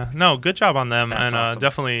 Yeah. No, good job on them. That's and awesome.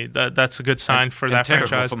 definitely that's a good sign for And that terrible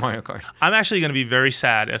franchise. for Mario Kart. I'm actually going to be very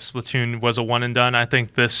sad if Splatoon was a one and done. I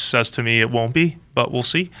think this says to me it won't be, but we'll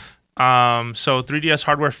see. So 3DS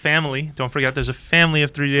hardware family. Don't forget, there's a family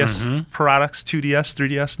of 3DS products: 2DS,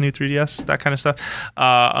 3DS, new 3DS, that kind of stuff.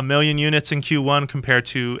 1 million units in Q1 compared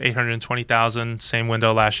to 820,000 same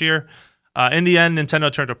window last year. In the end,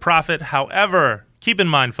 Nintendo turned a profit. However, keep in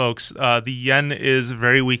mind, folks, the yen is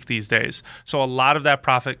very weak these days. So a lot of that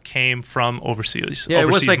profit came from overseas. Yeah, it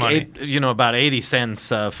was like money. about 80 cents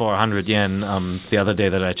for 100 yen the other day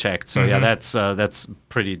that I checked. So yeah, that's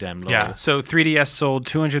pretty damn low. Yeah. So 3DS sold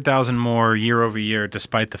 200,000 more year over year,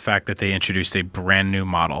 despite the fact that they introduced a brand new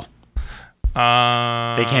model.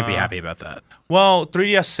 They can't be happy about that. Well,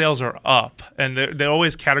 3DS sales are up, and they're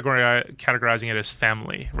always categorizing it as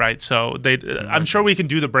family, right? So I'm sure we can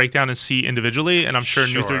do the breakdown and see individually, and I'm sure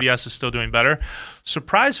new 3DS is still doing better.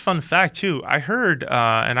 Surprise fun fact, too. I heard,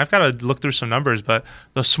 and I've got to look through some numbers, but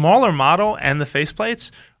the smaller model and the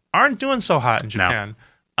faceplates aren't doing so hot in Japan.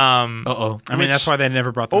 I mean, that's why they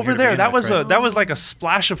never brought them Over here to there, begin that with, was right? that was like a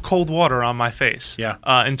splash of cold water on my face. Yeah.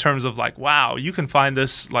 In terms of like, wow, you can find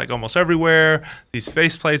this like almost everywhere. These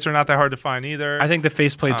faceplates are not that hard to find either. I think the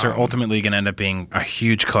faceplates are ultimately going to end up being a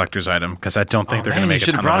huge collector's item because I don't think they're going to make a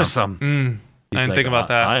should ton have brought of us them. some. I didn't think about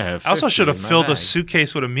that. I have also 50 should have in my filled a bag.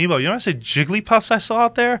 suitcase with amiibo. You know what I say Jigglypuffs I saw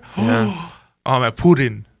out there? Yeah. Oh man,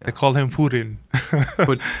 Puddin. They called him Puddin.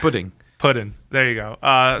 Pudding. Puddin. There you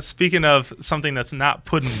go. Speaking of something that's not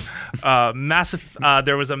pudding, massive.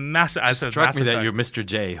 There was a massive. I said Struck Mass me that Effect. you're Mr.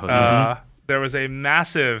 J, Jose. There was a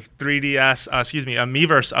massive 3DS, a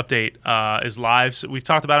Miiverse update is live. So we've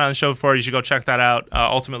talked about it on the show before. You should go check that out.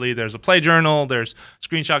 Ultimately, there's a play journal, there's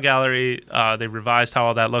screenshot gallery. They revised how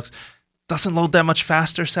all that looks. Doesn't load that much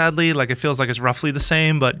faster, sadly. Like it feels like it's roughly the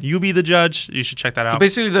same, but you be the judge. You should check that out.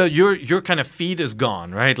 Basically, your kind of feed is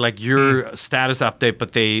gone, right? Like your status update,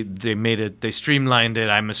 but they made it, they streamlined it.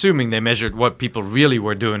 I'm assuming they measured what people really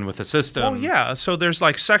were doing with the system. Oh yeah, so there's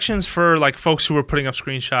like sections for like folks who are putting up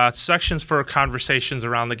screenshots, sections for conversations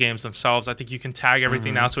around the games themselves. I think you can tag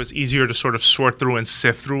everything now, so it's easier to sort of sort through and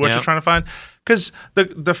sift through what Yep. you're trying to find. Because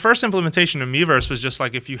the first implementation of Miiverse was just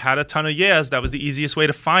like if you had a ton of yeahs, that was the easiest way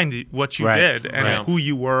to find what you Right, did and right. who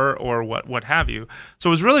you were or what have you. So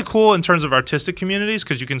it was really cool in terms of artistic communities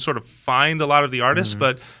because you can sort of find a lot of the artists,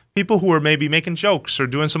 but people who were maybe making jokes or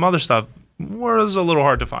doing some other stuff was a little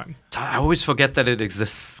hard to find. I always forget that it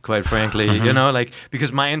exists, quite frankly. Like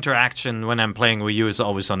because my interaction when I'm playing Wii U is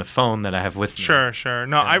always on a phone that I have with me. Sure.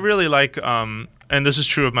 No, I really like, and this is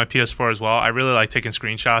true of my PS4 as well. I really like taking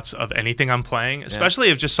screenshots of anything I'm playing, especially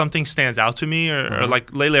if just something stands out to me. Or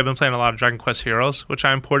like lately, I've been playing a lot of Dragon Quest Heroes, which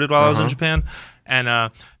I imported while I was in Japan,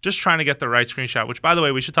 and just trying to get the right screenshot. Which, by the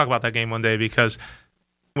way, we should talk about that game one day because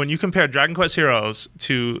when you compare Dragon Quest Heroes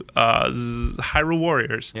to Hyrule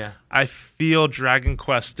Warriors, I feel Dragon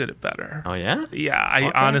Quest did it better. Oh yeah. Yeah,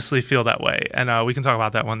 I honestly feel that way, and we can talk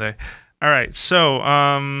about that one day. All right, so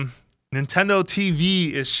Nintendo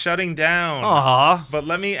TV is shutting down. Aw. But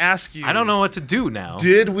let me ask you, I don't know what to do now.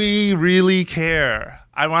 did we really care?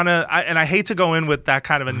 I hate to go in with that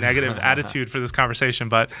kind of a negative attitude for this conversation,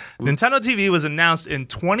 but Nintendo TV was announced in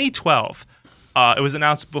 2012. It was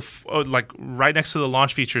announced before, like right next to the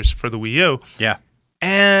launch features for the Wii U. Yeah.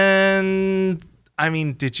 And I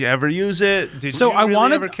mean, did you ever use it? Did you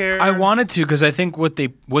really ever care? I wanted to because I think what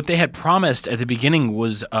they had promised at the beginning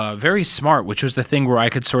was very smart, which was the thing where I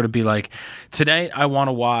could sort of be like, today I want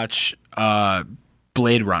to watch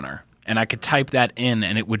Blade Runner, and I could type that in,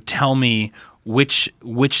 and it would tell me which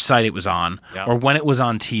site it was on or when it was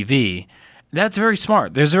on TV. That's very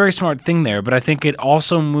smart. There's a very smart thing there, but I think it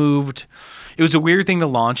also moved. It was a weird thing to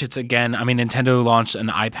launch. It's again, I mean, Nintendo launched an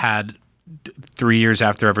iPad 3 years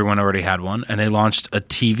after everyone already had one, and they launched a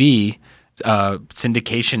TV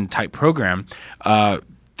syndication type program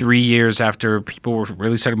 3 3 years after people were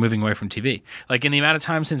really started moving away from TV. Like in the amount of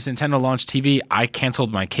time since Nintendo launched TV, I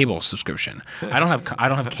canceled my cable subscription. I don't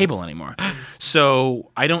have cable anymore. So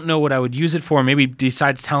I don't know what I would use it for. Maybe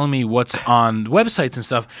besides telling me what's on websites and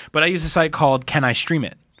stuff, but I use a site called Can I Stream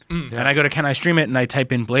It? And I go to Can I Stream It? And I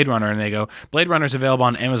type in Blade Runner, and they go, Blade Runner is available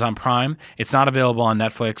on Amazon Prime. It's not available on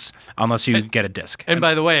Netflix unless you get a disc. And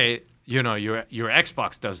by the way, you know, your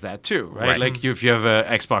Xbox does that too, right? Like if you have a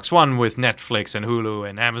Xbox One with Netflix and Hulu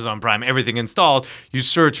and Amazon Prime, everything installed, you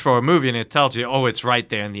search for a movie and it tells you, oh, it's right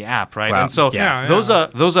there in the app, right? Wow. And so Yeah.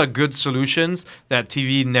 those are good solutions that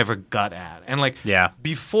TV never got at. And like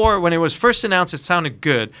before, when it was first announced, it sounded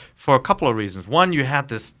good for a couple of reasons. One, you had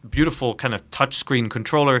this beautiful kind of touchscreen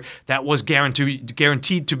controller that was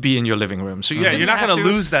guaranteed to be in your living room. So you're not going to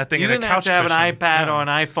lose that thing you in a didn't couch have to have an cushion. iPad or an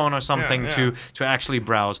iPhone or something Yeah. to actually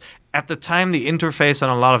browse. At the time, the interface on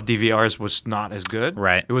a lot of DVRs was not as good.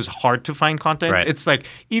 Right. It was hard to find content. Right. It's like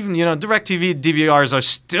even, you know, DirecTV DVRs are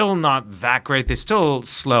still not that great. They're still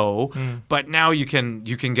slow. But now you can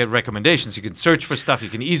get recommendations. You can search for stuff. You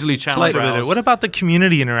can easily channel browse. What about the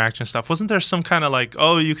community interaction stuff? Wasn't there some kind of like,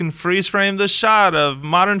 oh, you can freeze frame the shot of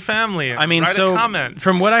Modern Family? And I mean, write so a comment.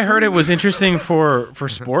 from what I heard, it was interesting for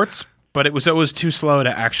sports, but it was too slow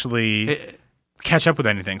to actually catch up with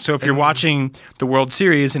anything. So if you're watching the World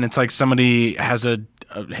Series and it's like somebody has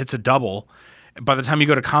hits a double, by the time you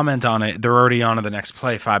go to comment on it, they're already on to the next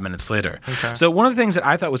play 5 minutes later. Okay. So one of the things that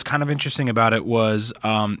I thought was kind of interesting about it was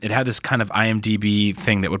it had this kind of IMDb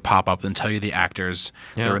thing that would pop up and tell you the actors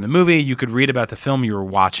that were in the movie. You could read about the film you were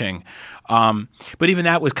watching. But even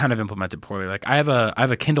that was kind of implemented poorly. Like I have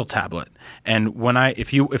a Kindle tablet, and when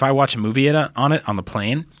if I watch a movie on the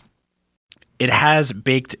plane, it has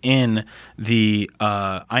baked in the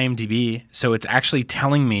IMDb, so it's actually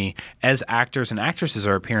telling me as actors and actresses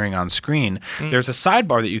are appearing on screen, there's a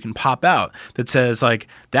sidebar that you can pop out that says, like,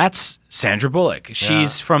 that's Sandra Bullock.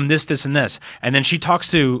 She's from this, and this. And then she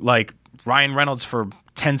talks to, like, Ryan Reynolds for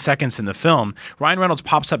 10 seconds in the film. Ryan Reynolds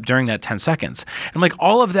pops up during that 10 seconds. And, like,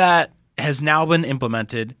 all of that has now been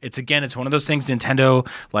implemented. It's one of those things Nintendo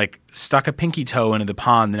like stuck a pinky toe into the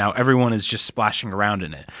pond, and now everyone is just splashing around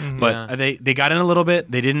in it. But they got in a little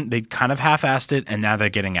bit. They kind of half-assed it, and now they're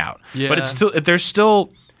getting out. But it's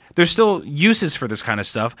still there's still uses for this kind of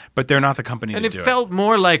stuff, but they're not the company and to it do it. felt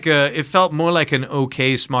more like an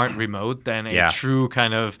okay smart remote than a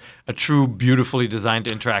true beautifully designed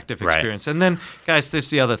interactive experience. And then, guys, this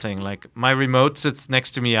is the other thing. Like my remote sits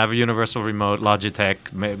next to me. I have a universal remote.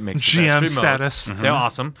 Logitech makes the GM best remotes. status. They're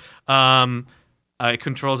awesome. It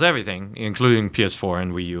controls everything, including PS4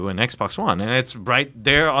 and Wii U and Xbox One, and it's right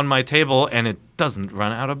there on my table, and it doesn't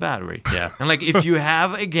run out of battery. Yeah. And like if you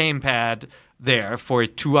have a gamepad there for a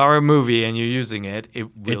 2-hour movie and you're using it,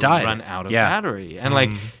 it will run out of battery. And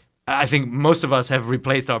like I think most of us have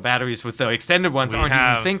replaced our batteries with the extended ones, aren't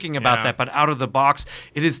even thinking about that. But out of the box,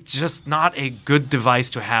 it is just not a good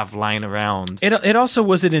device to have lying around. It also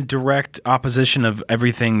was in a direct opposition of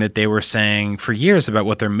everything that they were saying for years about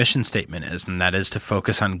what their mission statement is, and that is to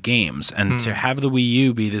focus on games and to have the Wii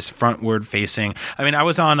U be this frontward facing. I mean, I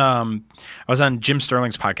was on Jim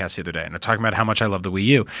Sterling's podcast the other day, and I'm talking about how much I love the Wii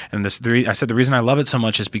U. And I said the reason I love it so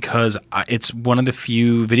much is because it's one of the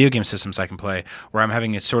few video game systems I can play where I'm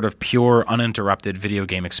having a sort of pure, uninterrupted video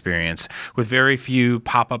game experience with very few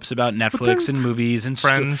pop-ups about Netflix and movies and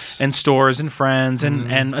friends and stores and friends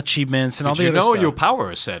and achievements and all the other stuff. Your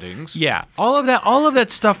power settings. Yeah, all of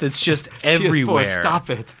that stuff that's just everywhere. PS4, stop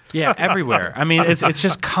it. Yeah, everywhere. I mean, it's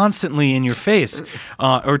just constantly in your face.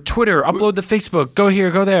 Or Twitter, upload to Facebook, go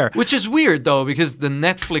here, go there. Which is weird, though, because the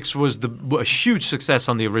Netflix was a huge success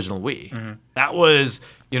on the original Wii. That was,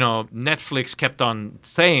 Netflix kept on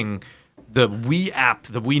saying the Wii app,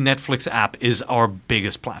 the Wii Netflix app, is our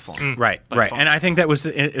biggest platform. Right. And I think that was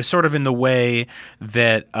sort of in the way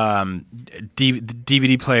that the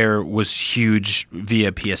DVD player was huge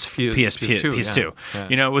via PS2.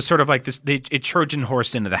 Yeah. It was sort of like this. It Trojan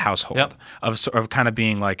horsed into the household of kind of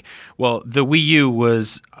being like, well, the Wii U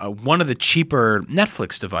was one of the cheaper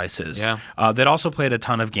Netflix devices that also played a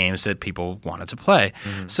ton of games that people wanted to play.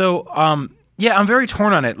 So, I'm very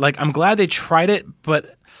torn on it. Like, I'm glad they tried it,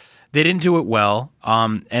 but they didn't do it well,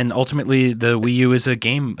 and ultimately the Wii U is a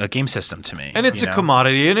game system to me. And it's a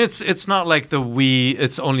commodity, and it's not like the Wii.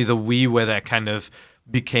 It's only the Wii where that kind of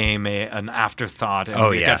became an afterthought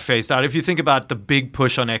and it got phased out. If you think about the big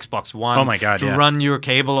push on Xbox One to run your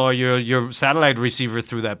cable or your satellite receiver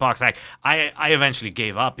through that box, I eventually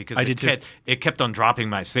gave up because it kept on dropping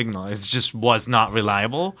my signal. It just was not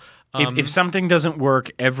reliable. If something doesn't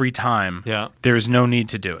work every time, there is no need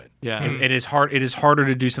to do it. Yeah. It is hard. It is harder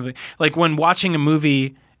to do something like when watching a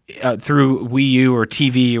movie. through Wii U or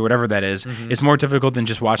TV or whatever that is, it's more difficult than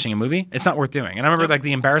just watching a movie. It's not worth doing. And I remember like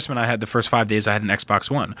the embarrassment I had the first 5 days I had an Xbox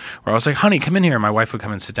One, where I was like, honey, come in here. And my wife would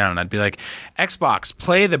come and sit down and I'd be like, Xbox,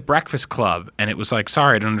 play the Breakfast Club. And it was like,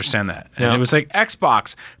 sorry, I don't understand that. And it was like,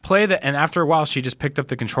 Xbox, play the, and after a while she just picked up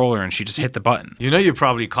the controller and she just hit the button. You know, you're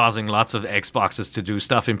probably causing lots of Xboxes to do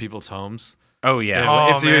stuff in people's homes. Oh, yeah.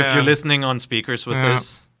 Oh, if you're listening on speakers with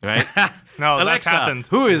this, right? No, Alexa, that's happened.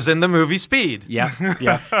 who is in the movie Speed? Yeah.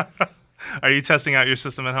 Yeah. Are you testing out your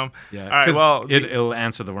system at home? Yeah. All right. 'Cause Well, it'll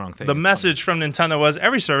answer the wrong thing. the It's message from Nintendo was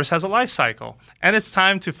every service has a life cycle, and it's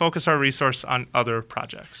time to focus our resource on other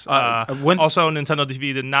projects. Also, Nintendo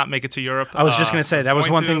TV did not make it to Europe. I was just going to say, that was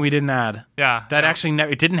one thing we didn't add. Yeah. That actually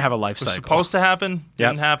it didn't have a life was cycle. supposed to happen.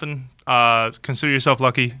 Didn't happen. Consider yourself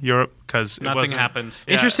lucky, Europe, because Nothing happened.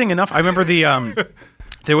 Yeah. Interesting enough, I remember the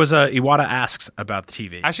there was a Iwata Asks about the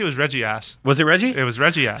TV. Actually, it was Reggie ass. Was it Reggie? It was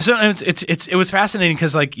Reggie ass. So it was fascinating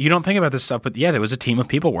because like you don't think about this stuff, but yeah, there was a team of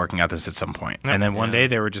people working at this at some point. And then one day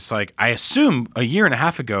they were just like, I assume a year and a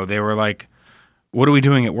half ago they were like, what are we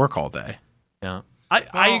doing at work all day? Yeah.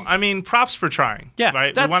 I mean, props for trying. Yeah,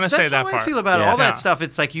 right. We want to say that that's how part. I feel about Yeah. all Yeah. that stuff.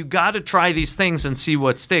 It's like you got to try these things and see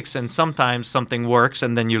what sticks, and sometimes something works,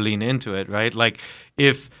 and then you lean into it, right? Like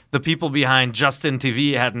if the people behind Justin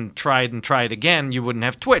TV hadn't tried and tried again, you wouldn't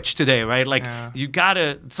have Twitch today, right? Like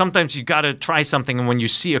sometimes you gotta try something, and when you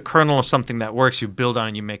see a kernel of something that works, you build on it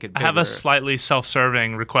and you make it I bigger. have a slightly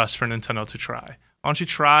self-serving request for Nintendo to try. Why don't you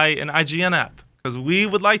try an IGN app? Because we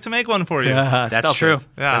would like to make one for you. That's Stuff true. it.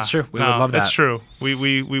 Yeah. That's true. We would love that. That's true.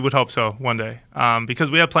 We would hope so one day. Because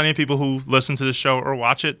we have plenty of people who listen to the show or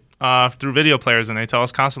watch it through video players, and they tell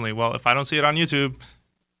us constantly, well, if I don't see it on YouTube,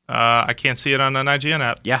 I can't see it on an IGN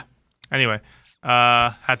app. Yeah. Anyway,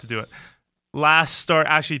 had to do it. Last story,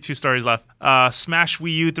 actually 2 stories left. Smash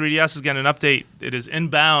Wii U 3DS is getting an update. It is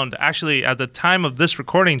inbound. Actually, at the time of this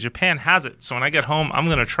recording, Japan has it. So when I get home, I'm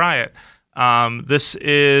going to try it. This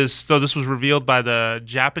was revealed by the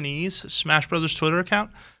Japanese Smash Brothers Twitter account,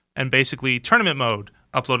 and basically tournament mode,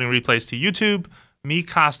 uploading replays to YouTube, Mii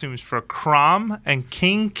costumes for Chrom and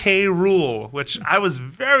King K. Rool, which I was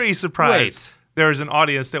very surprised. There was an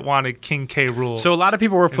audience that wanted King K. Rool. So a lot of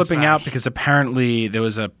people were flipping Smash. out because apparently there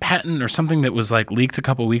was a patent or something that was like leaked a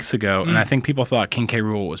couple weeks ago, and I think people thought King K.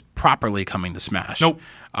 Rool was properly coming to Smash. Nope.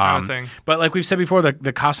 Not a thing. But like we've said before,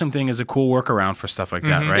 the costume thing is a cool workaround for stuff like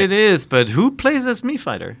that, right? It is, but who plays as Mii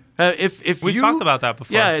Fighter? If we you, talked about that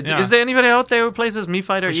before. Yeah, is there anybody out there who plays as Mii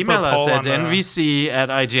Fighter? We should put Email a us poll at on the-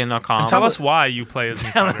 nvc@ign.com. Tell us why you play as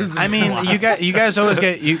Mii Fighter. I mean, you guys always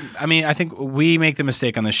get you. I mean, I think we make the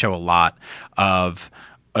mistake on the show a lot of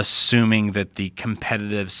assuming that the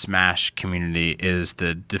competitive Smash community is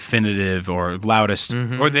the definitive or loudest,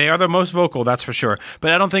 or they are the most vocal. That's for sure.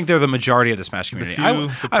 But I don't think they're the majority of the Smash community.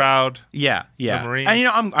 The proud. Yeah. The Marines.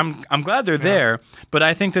 And I'm glad they're there, but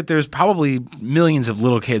I think that there's probably millions of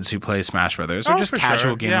little kids who play Smash Brothers or just for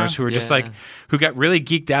casual sure. gamers Yeah. who are just like who got really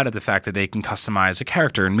geeked out at the fact that they can customize a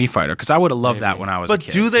character in Mii Fighter, because I would have loved that when I was a But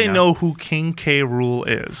kid. do they you know who King K. Rool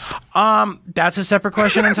is? That's a separate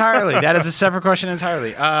question entirely. That is a separate question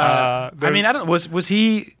entirely. I mean, I don't. Was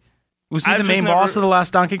he the I've main just boss never- of the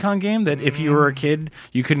last Donkey Kong game that if you were a kid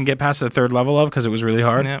you couldn't get past the 3rd level of because it was really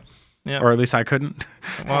hard? Yeah. Or at least I couldn't.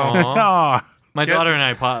 Aw. Oh, My daughter and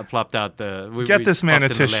I plopped out the. We, Get we this man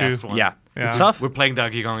popped a in the tissue. last one. yeah. Yeah. It's tough. We're playing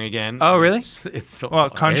Donkey Kong again. Oh, really? It's so Well,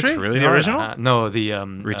 fun. country? It's really the hard. original? No, the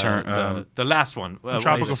Return- the last one.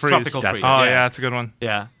 Tropical it's Freeze. Tropical That's Freeze. Oh, yeah, yeah, it's a good one.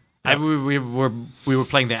 yeah. We were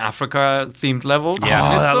playing the Africa themed level. Yeah.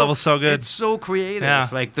 And Oh, it's that level's so good. It's so creative. Yeah.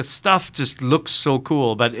 Like the stuff just looks so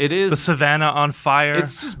cool, but it is. The savannah on fire.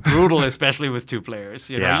 It's just brutal, especially with 2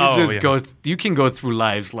 players. You know, Yeah. you Oh, just yeah. go. You can go through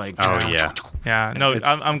lives like. Oh, yeah. Yeah, no,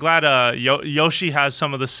 It's- I'm glad Yoshi has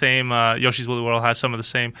some of the same, Yoshi's Woolly World has some of the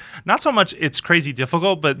same, not so much it's crazy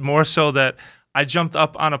difficult, but more so that I jumped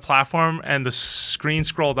up on a platform and the screen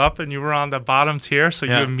scrolled up and you were on the bottom tier, so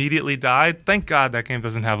Yeah. you immediately died. Thank God that game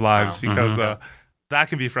doesn't have lives because that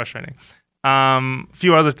can be frustrating.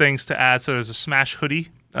 Few other things to add. So there's a Smash hoodie.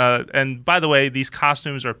 And by the way, these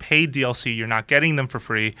costumes are paid DLC. You're not getting them for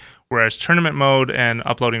free, whereas tournament mode and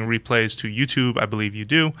uploading replays to YouTube, I believe you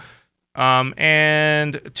do.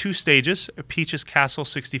 And 2 stages, Peach's Castle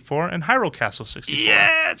 64 and Hyrule Castle 64.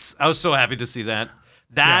 Yes, I was so happy to see that.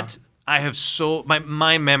 I have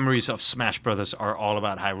my memories of Smash Brothers are all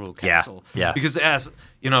about Hyrule Castle. Yeah. Because as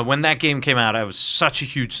you know, when that game came out, I was such a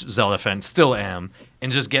huge Zelda fan, still am,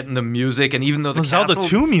 and just getting the music, and even though the Zelda castle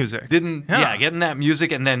 2 music didn't, getting that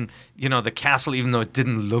music, and then the castle, even though it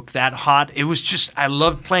didn't look that hot, it was just I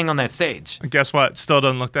loved playing on that stage. Guess what? Still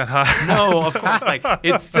doesn't look that hot. No, of course, like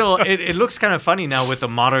it's still it looks kind of funny now with the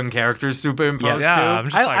modern characters superimposed Yeah,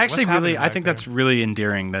 too. I think that's really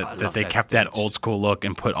endearing that they kept that old school look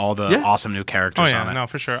and put all the awesome new characters on it. No,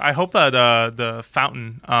 for sure. I hope that the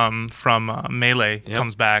fountain from Melee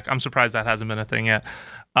comes back. I'm surprised that hasn't been a thing yet.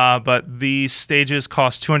 But the stages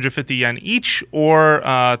cost 250 yen each, or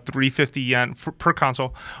 350 yen per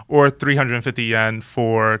console, or 350 yen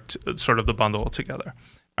for sort of the bundle together.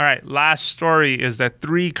 All right, last story is that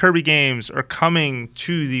 3 Kirby games are coming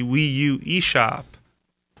to the Wii U eShop.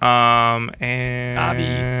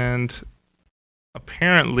 And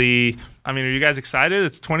apparently, I mean, are you guys excited?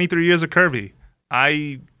 It's 23 years of Kirby.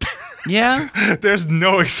 Yeah. There's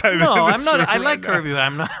no excitement. No, in I'm this not. room I like right now. Kirby,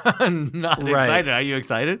 but I'm not Right. excited. Are you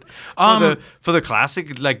excited? For the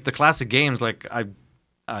classic, like the classic games, like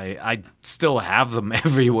I still have them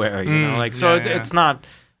everywhere. It's not.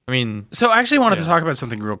 I mean, So I actually wanted to talk about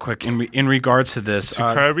something real quick in regards to this.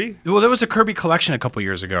 Kirby? Well, there was a Kirby collection a couple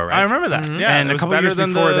years ago, right? I remember that. Yeah, And it a was couple better years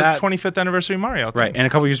than before the that- 25th anniversary Mario thing. Right, and a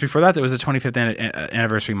couple years before that, there was a 25th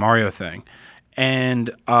anniversary Mario thing, and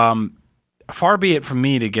far be it from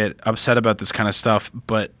me to get upset about this kind of stuff,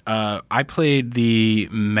 but I played the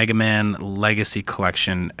Mega Man Legacy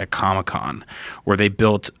Collection at Comic-Con, where they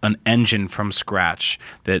built an engine from scratch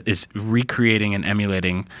that is recreating and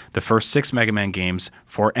emulating the first 6 Mega Man games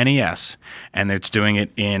for NES, and it's doing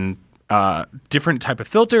it in different type of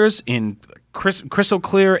filters, in crystal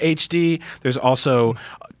clear HD. There's also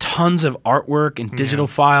tons of artwork and digital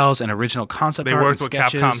files and original concept They art worked and with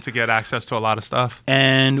sketches. Capcom to get access to a lot of stuff.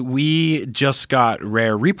 And we just got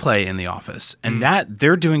Rare Replay in the office, and that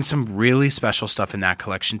they're doing some really special stuff in that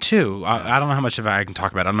collection too. I don't know how much of it I can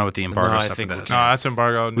talk about. I don't know what the embargo No, I stuff think of we that is. No, that's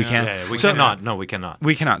embargoed. We can't. yeah, we So- cannot. No, we cannot.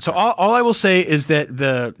 We cannot. So all I will say is that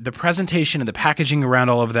the presentation and the packaging around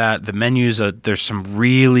all of that, the menus, there's some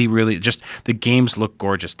really, really just the games look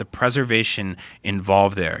gorgeous. The preservation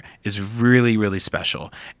involved there is really, really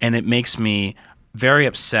special, and it makes me very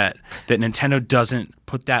upset that Nintendo doesn't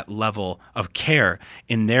put that level of care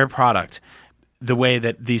in their product the way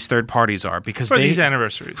that these third parties are, because For these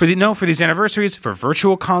anniversaries. for these anniversaries, for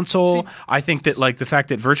Virtual Console. I think that like the fact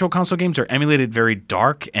that Virtual Console games are emulated very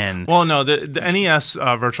dark and Well, no, the NES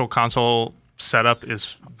Virtual Console setup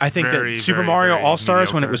is I think very, that Super very, Mario very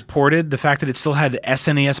All-Stars, when it mediocre. was ported, the fact that it still had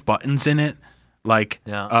SNES buttons in it,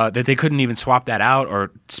 that they couldn't even swap that out or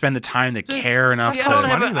spend the time to care enough See, to. I don't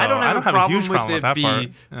have money, a, I don't though. have I a don't have a problem huge with problem it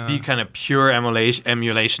with that be kind of pure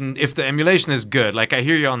emulation. If the emulation is good, like I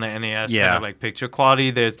hear you on the NES, Yeah. kind of like picture quality.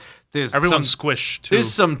 There's Everyone's some, squished too.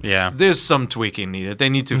 there's some tweaking needed. They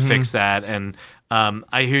need to fix that, and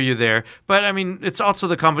I hear you there. But I mean, it's also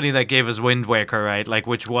the company that gave us Wind Waker, right? Like,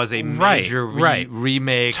 which was a major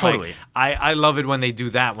remake. Totally. Like, I love it when they do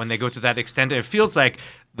that. When they go to that extent, it feels like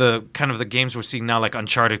the kind of the games we're seeing now, like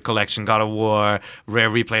Uncharted Collection, God of War, Rare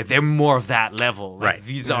Replay, they're more of that level. Like, Right.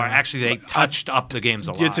 These are actually, they touched up the games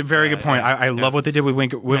a lot. It's a very good point. I love what they did with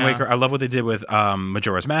Wind Waker. I love what they did with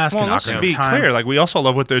Majora's Mask Well, and let's Ocarina of be Time. clear. Like, we also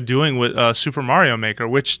love what they're doing with Super Mario Maker,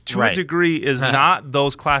 which to a Right. degree is not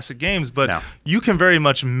those classic games, but No. you can very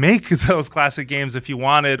much make those classic games if you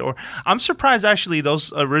wanted. Or I'm surprised actually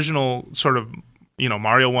those original sort of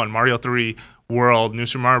Mario 1, Mario 3 World, New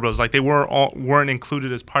Super Mario Bros. Like they weren't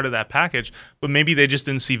included as part of that package, but maybe they just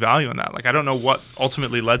didn't see value in that. Like I don't know what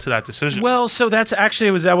ultimately led to that decision. Well, so that's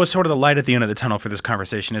actually that was sort of the light at the end of the tunnel for this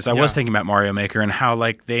conversation. Is I was thinking about Mario Maker and how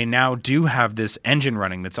like they now do have this engine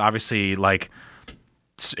running that's obviously like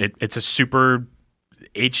it's a super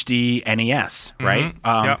HD NES, right?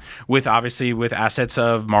 With obviously with assets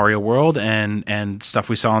of Mario World and stuff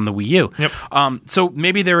we saw on the Wii U. Yep. So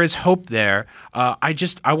maybe there is hope there.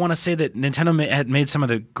 I want to say that Nintendo had made some of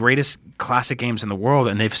the greatest classic games in the world,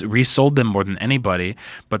 and they've resold them more than anybody.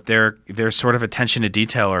 But their sort of attention to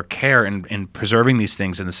detail or care in preserving these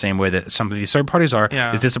things in the same way that some of these third parties are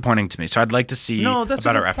is disappointing to me. So I'd like to see that's a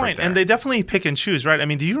better a good effort point. there. And they definitely pick and choose, right? I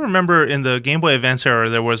mean, do you remember in the Game Boy Advance era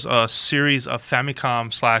there was a series of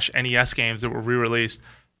Famicom/NES games that were re-released,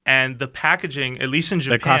 and the packaging, at least in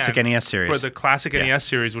Japan, the classic NES series. for the classic NES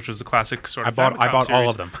series, which was the classic sort of I Famicom bought all series,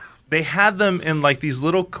 of them. They had them in like these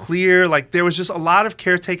little clear, like there was just a lot of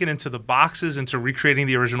care taken into the boxes, into recreating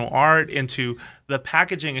the original art, into the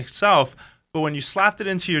packaging itself. But when you slapped it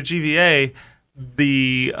into your GVA,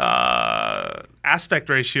 the aspect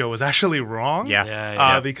ratio was actually wrong.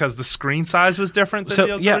 Yeah. Because the screen size was different than So,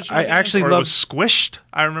 those yeah, original I games, actually or it love- was squished.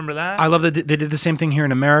 I remember that. I love that they did the same thing here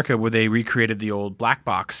in America where they recreated the old Black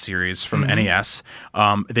Box series from NES.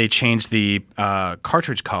 They changed the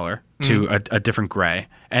cartridge color to a different gray,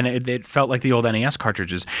 and it felt like the old NES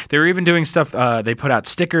cartridges. They were even doing stuff. They put out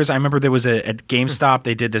stickers. I remember there was at GameStop,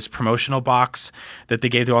 they did this promotional box that they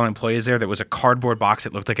gave to all the employees there that was a cardboard box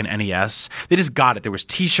that looked like an NES. They just got it. There was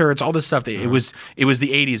T-shirts, all this stuff. It was the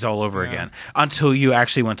 80s all over again until you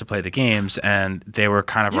actually went to play the games, and they were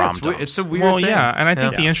kind of rom-doms. It's a weird Well, thing. yeah, and I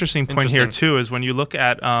think the interesting point here too is when you look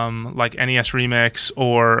at like NES Remix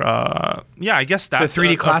or I guess that's the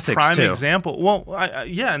 3D a classics prime too. example. Well,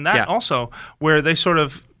 and that also where they sort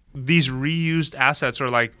of these reused assets are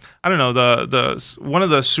like I don't know the one of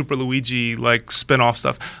the Super Luigi like spin-off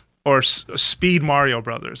stuff. Or Speed Mario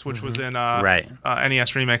Brothers, which was in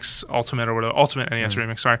NES Remix Ultimate or whatever, Ultimate NES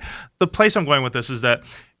Remix. Sorry. The place I'm going with this is that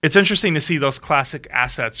it's interesting to see those classic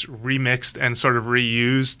assets remixed and sort of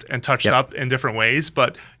reused and touched up in different ways,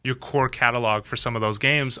 but your core catalog for some of those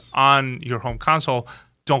games on your home console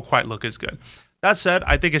don't quite look as good. That said,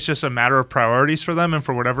 I think it's just a matter of priorities for them, and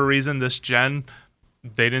for whatever reason, this gen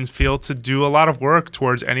they didn't feel to do a lot of work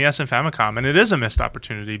towards NES and Famicom, and it is a missed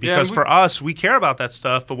opportunity because for us, we care about that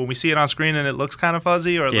stuff, but when we see it on screen and it looks kind of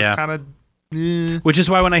fuzzy or it looks kind of Which is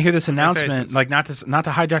why when I hear this announcement, faces. like not to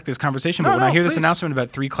hijack this conversation, but when I hear this announcement about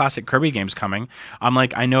 3 classic Kirby games coming, I'm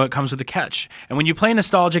like, I know it comes with a catch. And when you play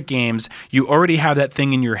nostalgic games, you already have that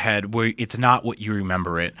thing in your head where it's not what you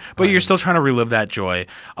remember it, but you're still trying to relive that joy.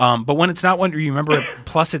 But when it's not what you remember it,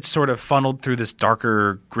 plus it's sort of funneled through this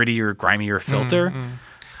darker, grittier, grimier filter,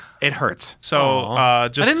 it hurts. so. I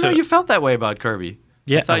Just didn't know you felt that way about Kirby.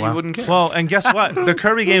 Yeah, I thought well. you wouldn't care. Well, and guess what? The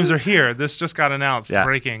Kirby games are here. This just got announced. Yeah.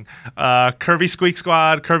 Breaking. Kirby Squeak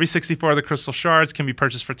Squad, Kirby 64, The Crystal Shards can be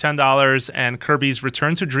purchased for $10, and Kirby's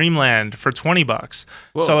Return to Dreamland for $20.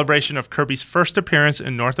 Celebration of Kirby's first appearance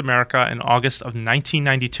in North America in August of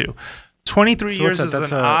 1992. 23 years is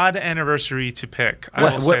an odd anniversary to pick.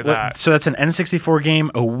 I will say that. So that's an N64 game,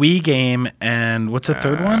 a Wii game, and what's the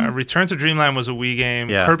third one? Return to Dreamland was a Wii game.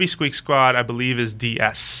 Yeah. Kirby Squeak Squad, I believe, is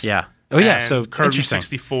DS. Yeah. Oh, yeah. And So Kirby interesting.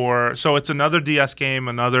 64. So it's another DS game,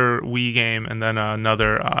 another Wii game, and then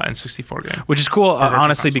another N64 game. Which is cool, Virtual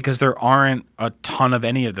honestly, console. because there aren't a ton of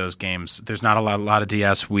any of those games. There's not a lot of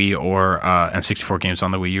DS, Wii, or N64 games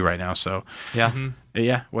on the Wii U right now. So, yeah.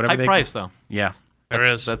 yeah, whatever. High price, though. Yeah. There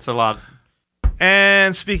is. That's a lot.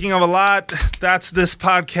 And speaking of a lot, that's this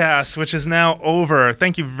podcast, which is now over.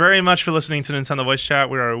 Thank you very much for listening to Nintendo Voice Chat.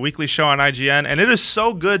 We are a weekly show on IGN, and it is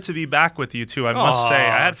so good to be back with you two, I must say.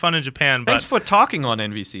 I had fun in Japan, but Thanks for talking on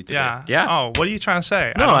NVC today. yeah. Oh, what are you trying to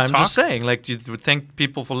say? No, I'm talk? just saying, like, you would thank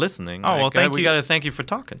people for listening. Oh, well, Like, thank we you. got to thank you for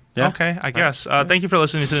talking. Yeah. Okay, I guess. Thank you for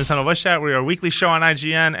listening to Nintendo Voice Chat. We are a weekly show on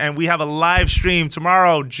IGN, and we have a live stream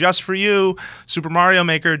tomorrow just for you. Super Mario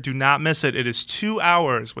Maker, do not miss it. It is 2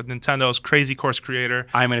 hours with Nintendo's Crazy Course creator.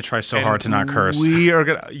 I'm going to try so hard to not curse. We are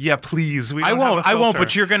gonna, please. We I don't have won't. a I won't. filter.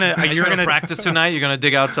 But you're gonna. You're going to practice tonight? You're going to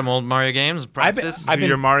dig out some old Mario games? Practice? I've been,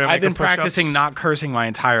 your Mario I've been Maker push-ups? practicing not cursing my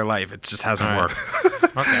entire life. It just hasn't worked.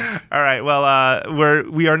 Okay. All right. Well,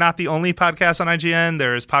 we are not the only podcast on IGN.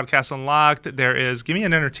 There is Podcast Unlocked. There is Give Me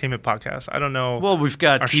an Entertainment podcast. I don't know. Well, we've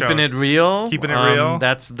got Our Keeping shows. It Real. Keeping It Real.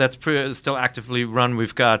 That's still actively run.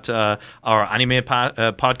 We've got our anime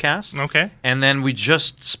podcast. Okay. And then we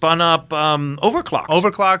just spun up Overclocked.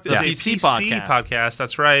 Overclocked is Yeah. a PC PC podcast. podcast.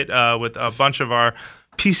 That's right. With a bunch of our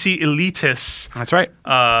PC elitists That's right.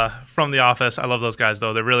 from The Office. I love those guys,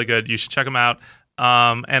 though. They're really good. You should check them out.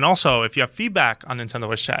 And also, if you have feedback on Nintendo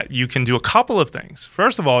Voice Chat, you can do a couple of things.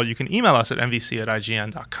 First of all, you can email us at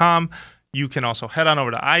nvc@ign.com. You can also head on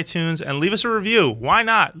over to iTunes and leave us a review. Why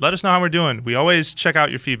not? Let us know how we're doing. We always check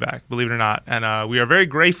out your feedback, believe it or not. And we are very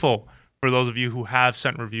grateful for those of you who have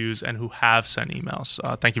sent reviews and who have sent emails.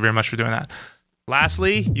 Thank you very much for doing that.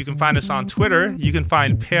 Lastly, you can find us on Twitter. You can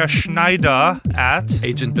find Per Schneider at...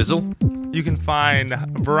 Agent Bizzle. You can find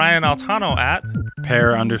Brian Altano at...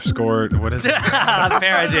 Pair_, what is it?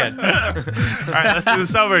 Pair IGN. All right, let's do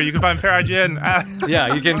this over. You can find Per IGN at...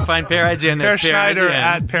 Yeah, you can find Pair IGN Per at Schneider Pair IGN.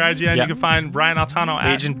 at Per IGN. Yeah. You can find Brian Altano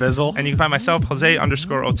at... Agent Bizzle. And you can find myself,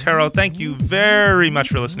 Jose_Otero. Thank you very much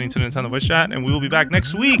for listening to Nintendo Voice Chat, and we will be back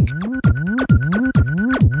next week.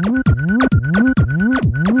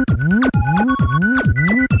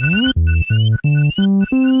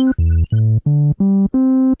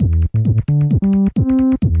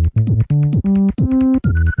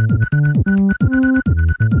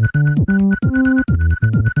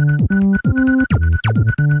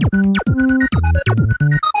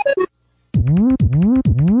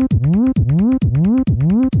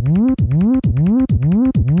 Mm-hmm.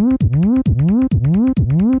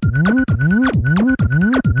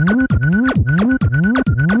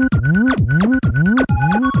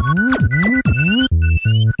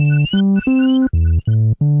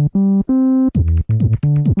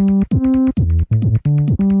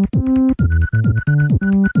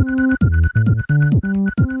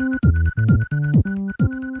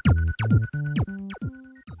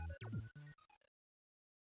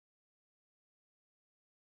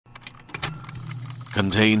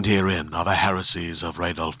 Contained herein are the heresies of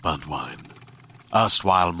Radolf Burntwine,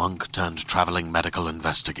 erstwhile monk turned traveling medical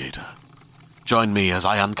investigator. Join me as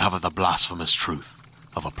I uncover the blasphemous truth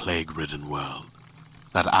of a plague-ridden world,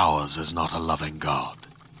 that ours is not a loving God,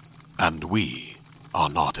 and we are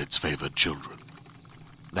not its favored children.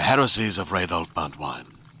 The Heresies of Radolf Burntwine,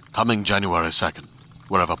 coming January 2nd,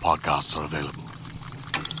 wherever podcasts are available.